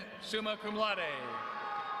Roman, summa cum laude.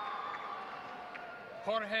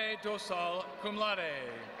 Jorge Dosal, cum laude.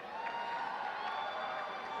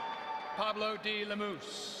 Pablo D.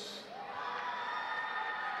 Lamus.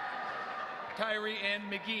 Tyree N.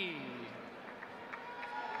 McGee.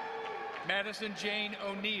 Madison Jane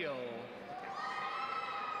O'Neill.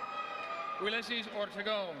 Ulysses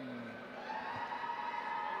Ortegon.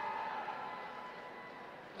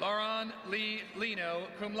 Lauren Lee Lino,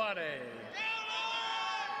 cum laude.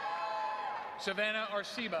 Savannah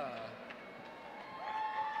Arciba.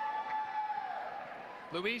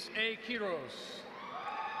 Luis A. Quiros.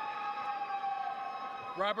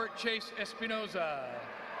 Robert Chase Espinoza.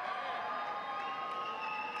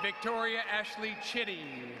 Victoria Ashley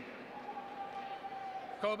Chitty.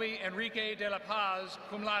 Kobe Enrique de la Paz,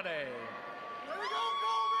 cum laude. There we go,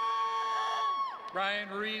 Kobe! Ryan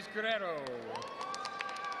Ruiz Guerrero.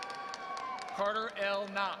 Carter L.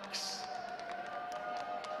 Knox.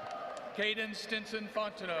 Caden Stinson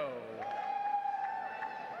Fontenot.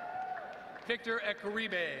 Victor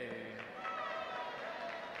Ecoribe.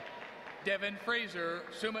 Devin Fraser,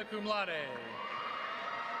 summa cum laude.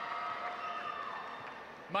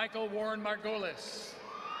 Michael Warren Margolis.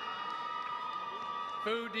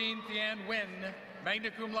 Fu Dean Thian Nguyen,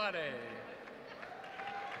 magna cum laude.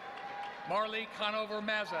 Marley Conover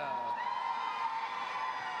Mazza.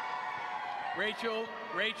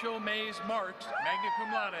 Rachel Mays Marks, magna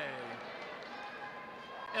cum laude.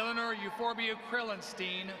 Eleanor Euphorbia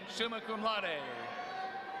Krillenstein, summa cum laude.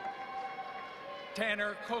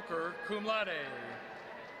 Tanner Coker, cum laude.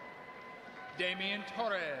 Damian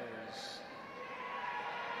Torres.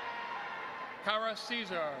 Cara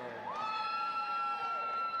Caesar.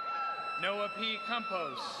 Noah P.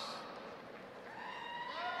 Campos.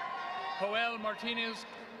 Joel Martinez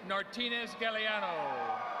Galeano.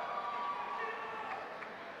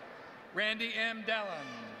 Randy M. Dallin.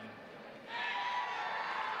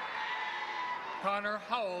 Connor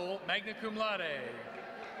Howell, magna cum laude.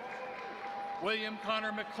 William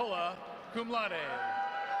Connor McCullough, cum laude.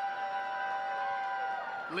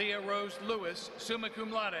 Leah Rose Lewis, summa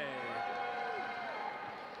cum laude.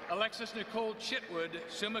 Alexis Nicole Chitwood,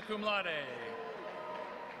 summa cum laude.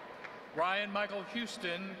 Ryan Michael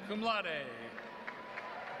Houston, cum laude.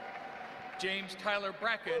 James Tyler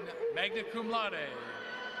Bracken, magna cum laude.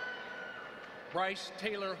 Bryce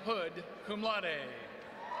Taylor Hood, cum laude.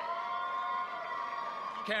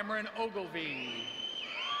 Cameron Ogilvie.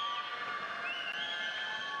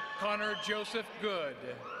 Connor Joseph Good.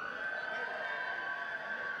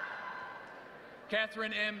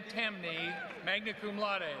 Catherine M. Tamney, magna cum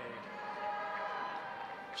laude.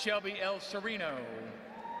 Shelby L. Sereno.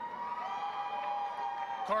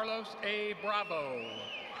 Carlos A. Bravo.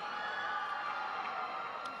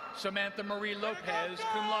 Samantha Marie Lopez,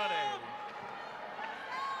 cum laude.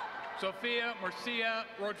 Sofia Marcia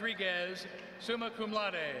Rodriguez, summa cum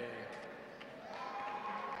laude.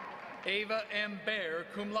 Ava M. Baer,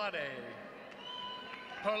 cum laude.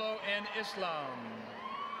 Polo N. Islam.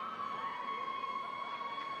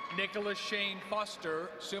 Nicholas Shane Foster,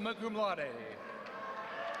 summa cum laude.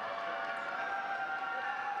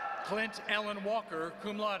 Clint Allen Walker,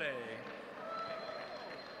 cum laude.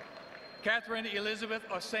 Catherine Elizabeth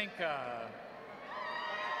Osenka.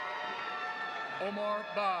 Omar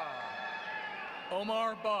Ba.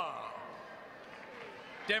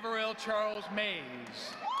 Deverell Charles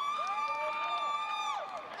Mays.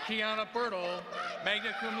 Kiana Bertle,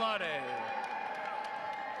 magna cum laude.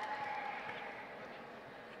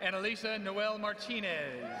 Annalisa Noel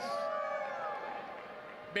Martinez.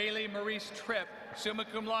 Bailey Maurice Tripp, summa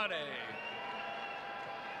cum laude.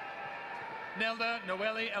 Nelda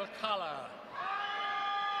Noeli Alcala.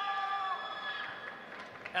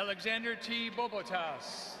 Alexander T.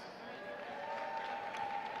 Bobotas.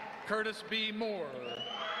 Curtis B. Moore.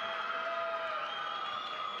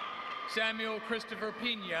 Samuel Christopher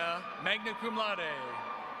Pina, magna cum laude.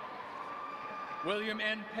 William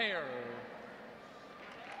N. Pear.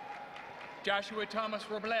 Joshua Thomas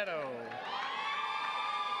Robledo.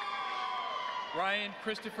 Ryan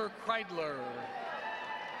Christopher Kreidler.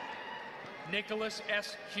 Nicholas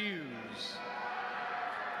S. Hughes.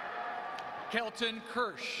 Kelton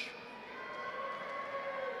Kirsch.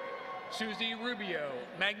 Susie Rubio,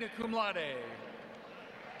 magna cum laude.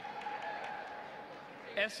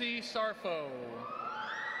 Essie Sarfo.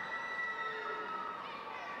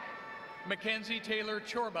 Mackenzie Taylor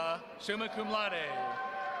Chorba, summa cum laude.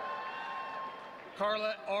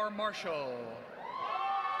 Carla R. Marshall.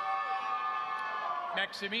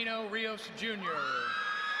 Maximino Rios Jr.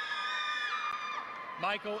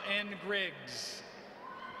 Michael N. Griggs.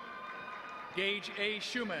 Gage A.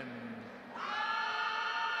 Schumann.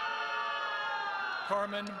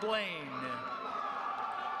 Carmen Blaine.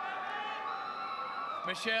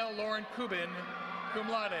 Michelle Lauren Kubin, cum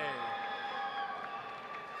laude.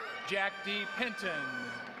 Jack D. Penton.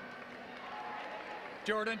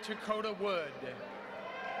 Jordan Dakota Wood.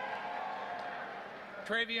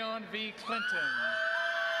 Travion V. Clinton.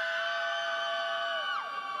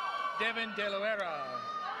 Devin De Loera.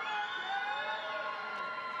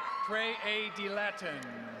 Trey A. DeLatin.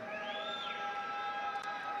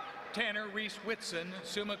 Tanner Reese Whitson,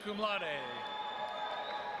 summa cum laude.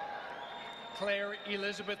 Claire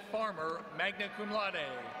Elizabeth Farmer, magna cum laude.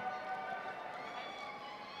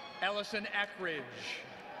 Allison Ackridge.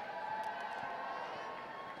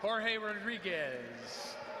 Jorge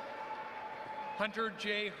Rodriguez. Hunter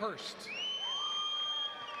J. Hurst.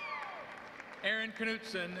 Aaron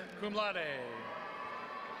Knutson, cum laude.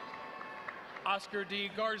 Oscar D.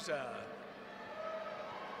 Garza.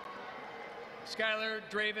 Skylar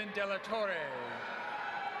Draven de la Torre.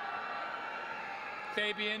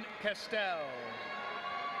 Fabian Castell.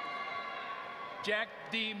 Jack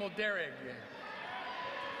D. Mulderig.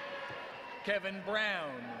 Kevin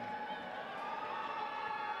Brown.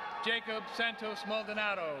 Jacob Santos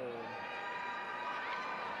Maldonado.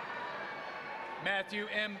 Matthew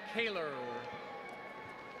M. Kaler.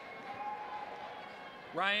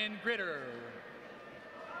 Ryan Gritter.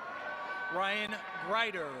 Ryan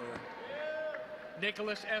Grider.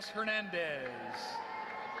 Nicholas S. Hernandez.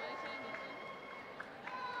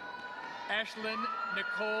 Ashlyn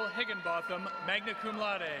Nicole Higginbotham, magna cum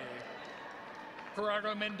laude.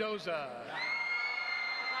 Gerardo Mendoza.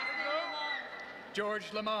 George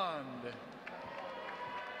Lamond.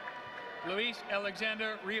 Luis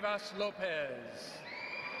Alexander Rivas Lopez.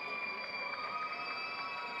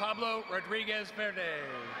 Pablo Rodriguez Verde.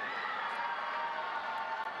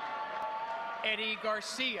 Eddie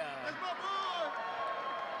Garcia.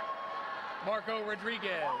 Marco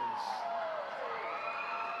Rodriguez.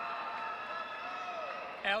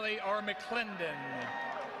 Allie R. McClendon.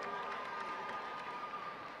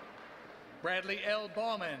 Bradley L.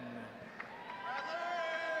 Bauman.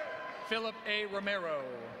 Philip A. Romero.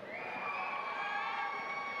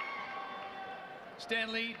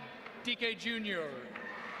 Stanley DK Jr.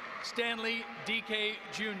 Stanley DK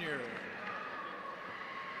Jr.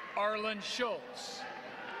 Arlen Schultz.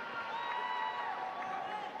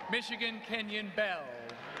 Michigan Kenyon Bell.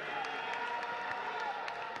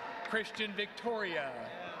 Christian Victoria.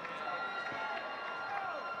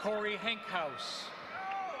 Corey Hankhouse.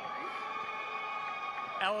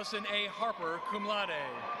 Allison A. Harper, cum laude.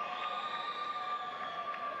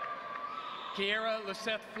 Kiera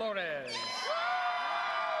Lisette Flores.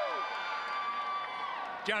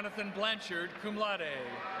 Jonathan Blanchard, cum laude.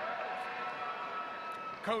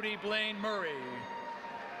 Cody Blaine Murray.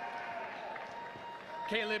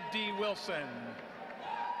 Caleb D. Wilson.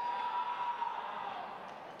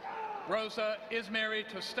 Rosa Ismeri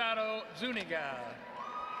Tostado Zuniga.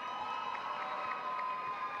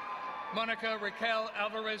 Monica Raquel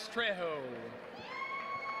Alvarez Trejo.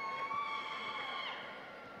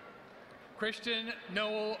 Christian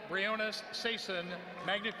Noel Briones Sason,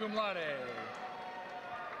 magna cum laude.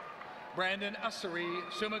 Brandon Ussery,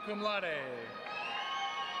 summa cum laude.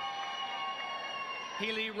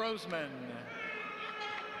 Healy Roseman.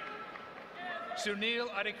 Sunil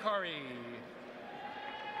Adhikari.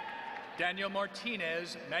 Daniel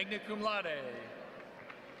Martinez, magna cum laude.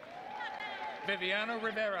 Viviano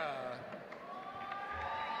Rivera.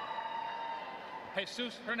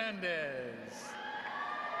 Jesus Hernandez.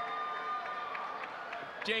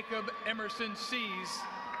 Jacob Emerson Sees,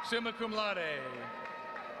 summa cum laude.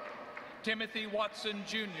 Timothy Watson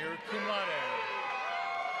Jr., cum laude.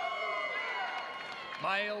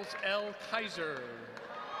 Miles L. Kaiser.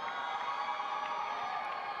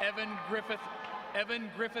 Evan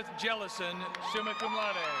Griffith Jellison, summa cum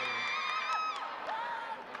laude.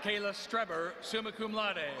 Kayla Streber, summa cum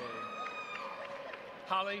laude.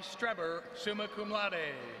 Holly Streber, summa cum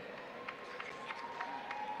laude.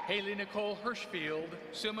 Haley Nicole Hirschfield,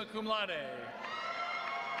 summa cum laude.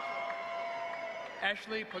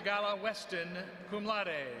 Ashley Pagala Weston, cum laude.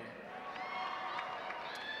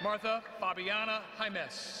 Martha Fabiana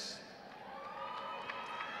Jaimes.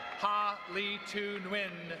 Ha Lee Tu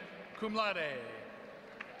Nguyen, cum laude.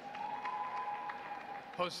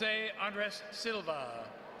 Jose Andres Silva.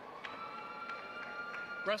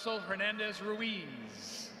 Russell Hernandez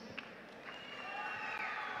Ruiz.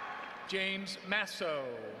 James Masso.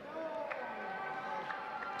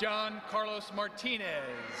 John Carlos Martinez.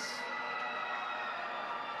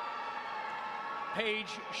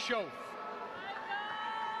 Paige Schoaf.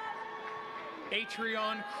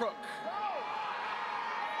 Atrion Crook.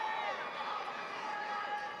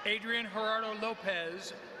 Adrian Gerardo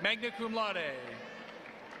Lopez, magna cum laude.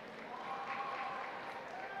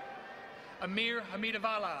 Amir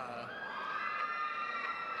Hamidavala.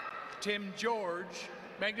 Tim George,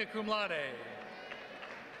 magna cum laude.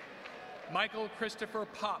 Michael Christopher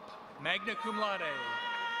Pop, magna cum laude.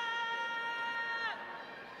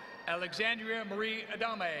 Alexandria Marie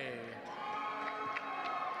Adame.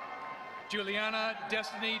 Juliana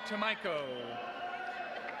Destiny Tomaico.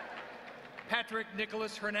 Patrick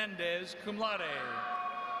Nicholas Hernandez, cum laude.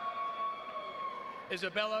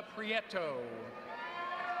 Isabella Prieto.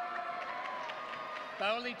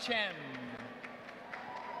 Baoli Chen.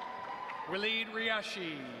 Walid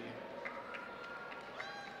Riashi.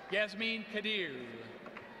 Yasmin Kadir.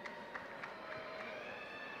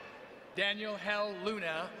 Daniel Hel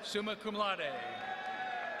Luna, summa cum laude.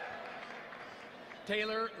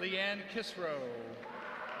 Taylor Leanne Kisro.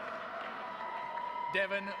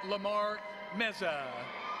 Devin Lamar Meza.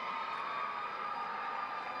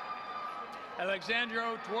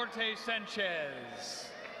 Alexandro Duarte Sanchez.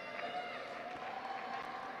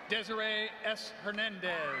 Desiree S.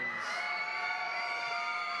 Hernandez.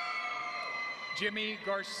 Jimmy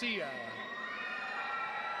Garcia.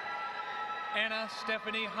 Anna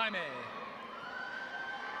Stephanie Jaime.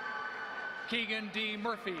 Keegan D.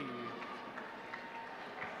 Murphy.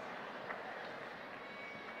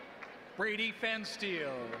 Brady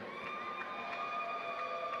Fansteel.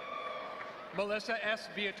 Melissa S.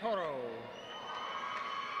 Villatoro.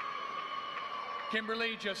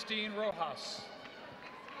 Kimberly Justine Rojas.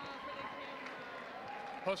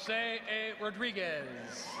 Jose A.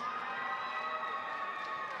 Rodriguez.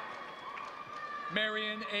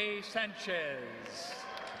 Marion A. Sanchez.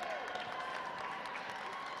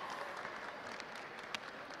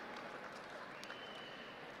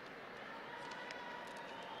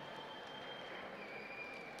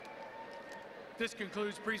 This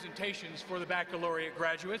concludes presentations for the baccalaureate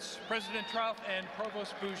graduates. President Trauth and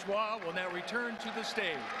Provost Bourgeois will now return to the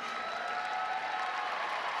stage.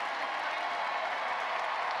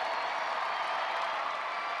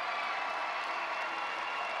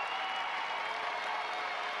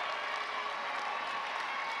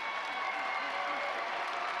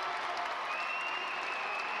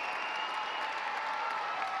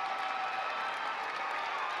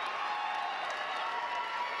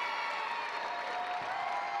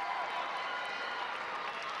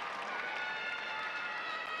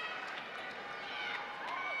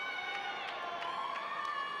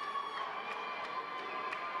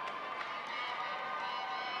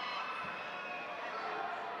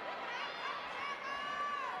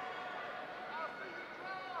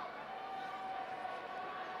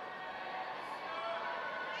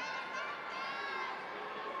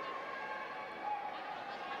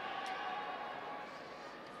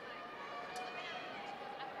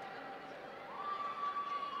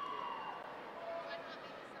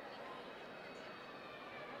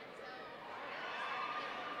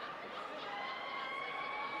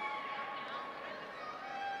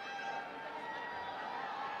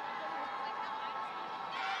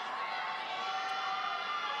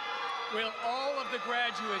 Will all of the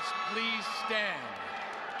graduates please stand?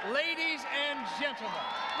 Ladies and gentlemen,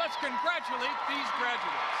 let's congratulate these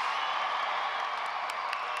graduates.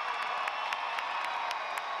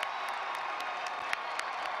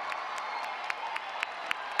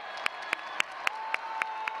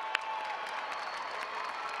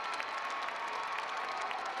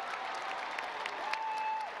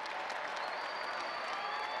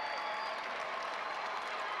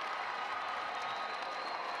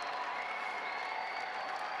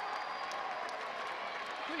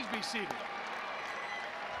 Please be seated.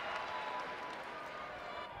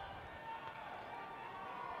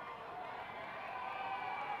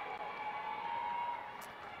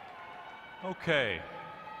 Okay.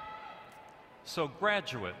 So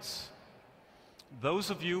graduates, those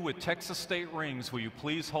of you with Texas State rings, will you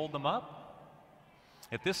please hold them up?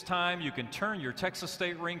 At this time, you can turn your Texas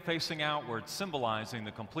State ring facing outward, symbolizing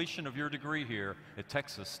the completion of your degree here at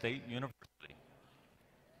Texas State University.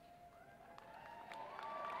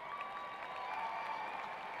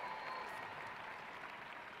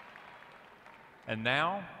 And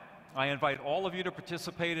now, I invite all of you to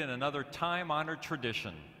participate in another time-honored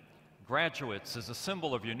tradition. Graduates, as a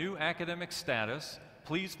symbol of your new academic status,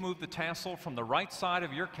 please move the tassel from the right side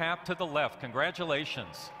of your cap to the left.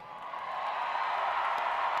 Congratulations.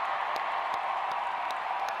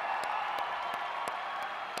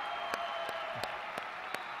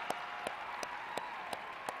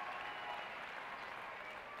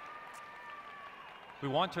 We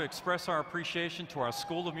want to express our appreciation to our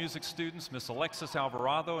School of Music students, Ms. Alexis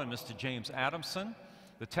Alvarado and Mr. James Adamson,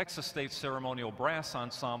 the Texas State Ceremonial Brass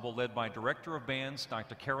Ensemble led by Director of Bands,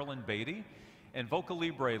 Dr. Carolyn Beatty, and Vocal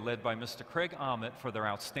Libre led by Mr. Craig Ahmet for their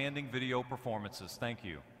outstanding video performances. Thank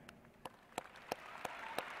you.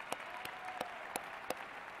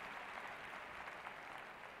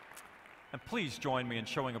 And please join me in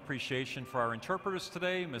showing appreciation for our interpreters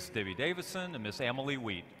today, Ms. Debbie Davison and Ms. Emily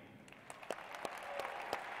Wheat.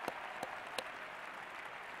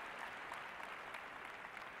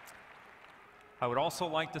 I would also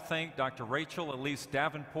like to thank Dr. Rachel Elise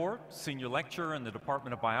Davenport, Senior Lecturer in the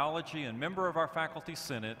Department of Biology and member of our Faculty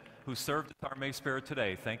Senate, who served as our May Spirit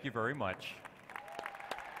today. Thank you very much.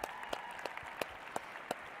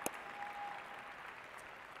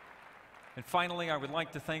 And finally, I would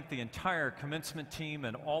like to thank the entire commencement team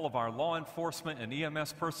and all of our law enforcement and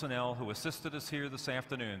EMS personnel who assisted us here this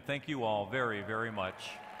afternoon. Thank you all very, very much.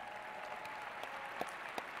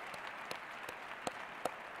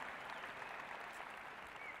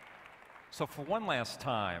 So for one last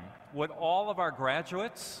time, would all of our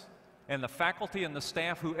graduates and the faculty and the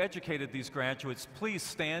staff who educated these graduates please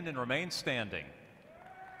stand and remain standing?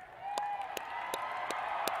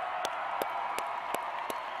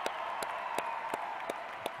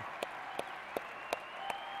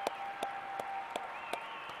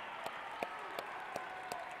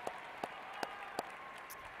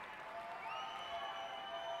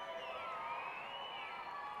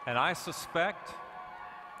 And I suspect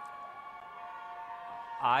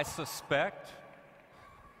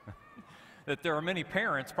that there are many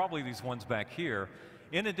parents, probably these ones back here,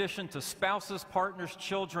 in addition to spouses, partners,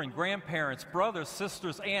 children, grandparents, brothers,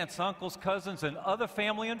 sisters, aunts, uncles, cousins, and other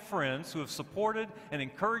family and friends who have supported and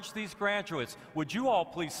encouraged these graduates. Would you all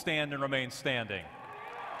please stand and remain standing?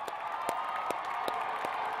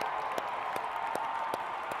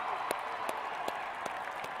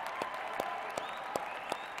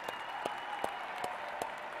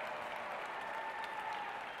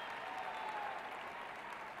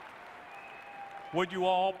 Would you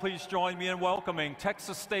all please join me in welcoming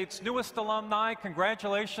Texas State's newest alumni?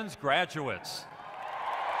 Congratulations, graduates.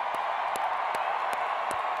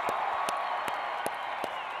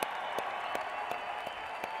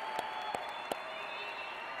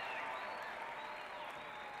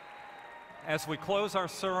 As we close our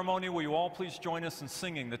ceremony, will you all please join us in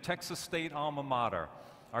singing the Texas State Alma Mater?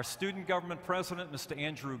 Our student government president, Mr.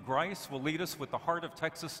 Andrew Grice, will lead us with the Heart of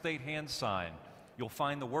Texas State hand sign. You'll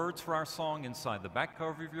find the words for our song inside the back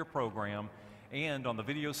cover of your program and on the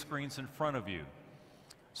video screens in front of you.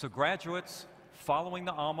 So graduates, following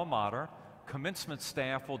the alma mater, commencement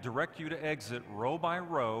staff will direct you to exit row by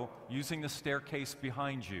row using the staircase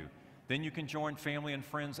behind you. Then you can join family and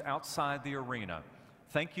friends outside the arena.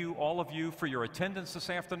 Thank you, all of you, for your attendance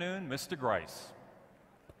this afternoon. Mr. Grice.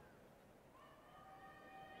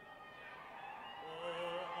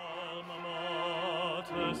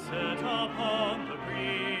 Set upon the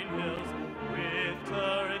green hills with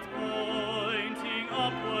turret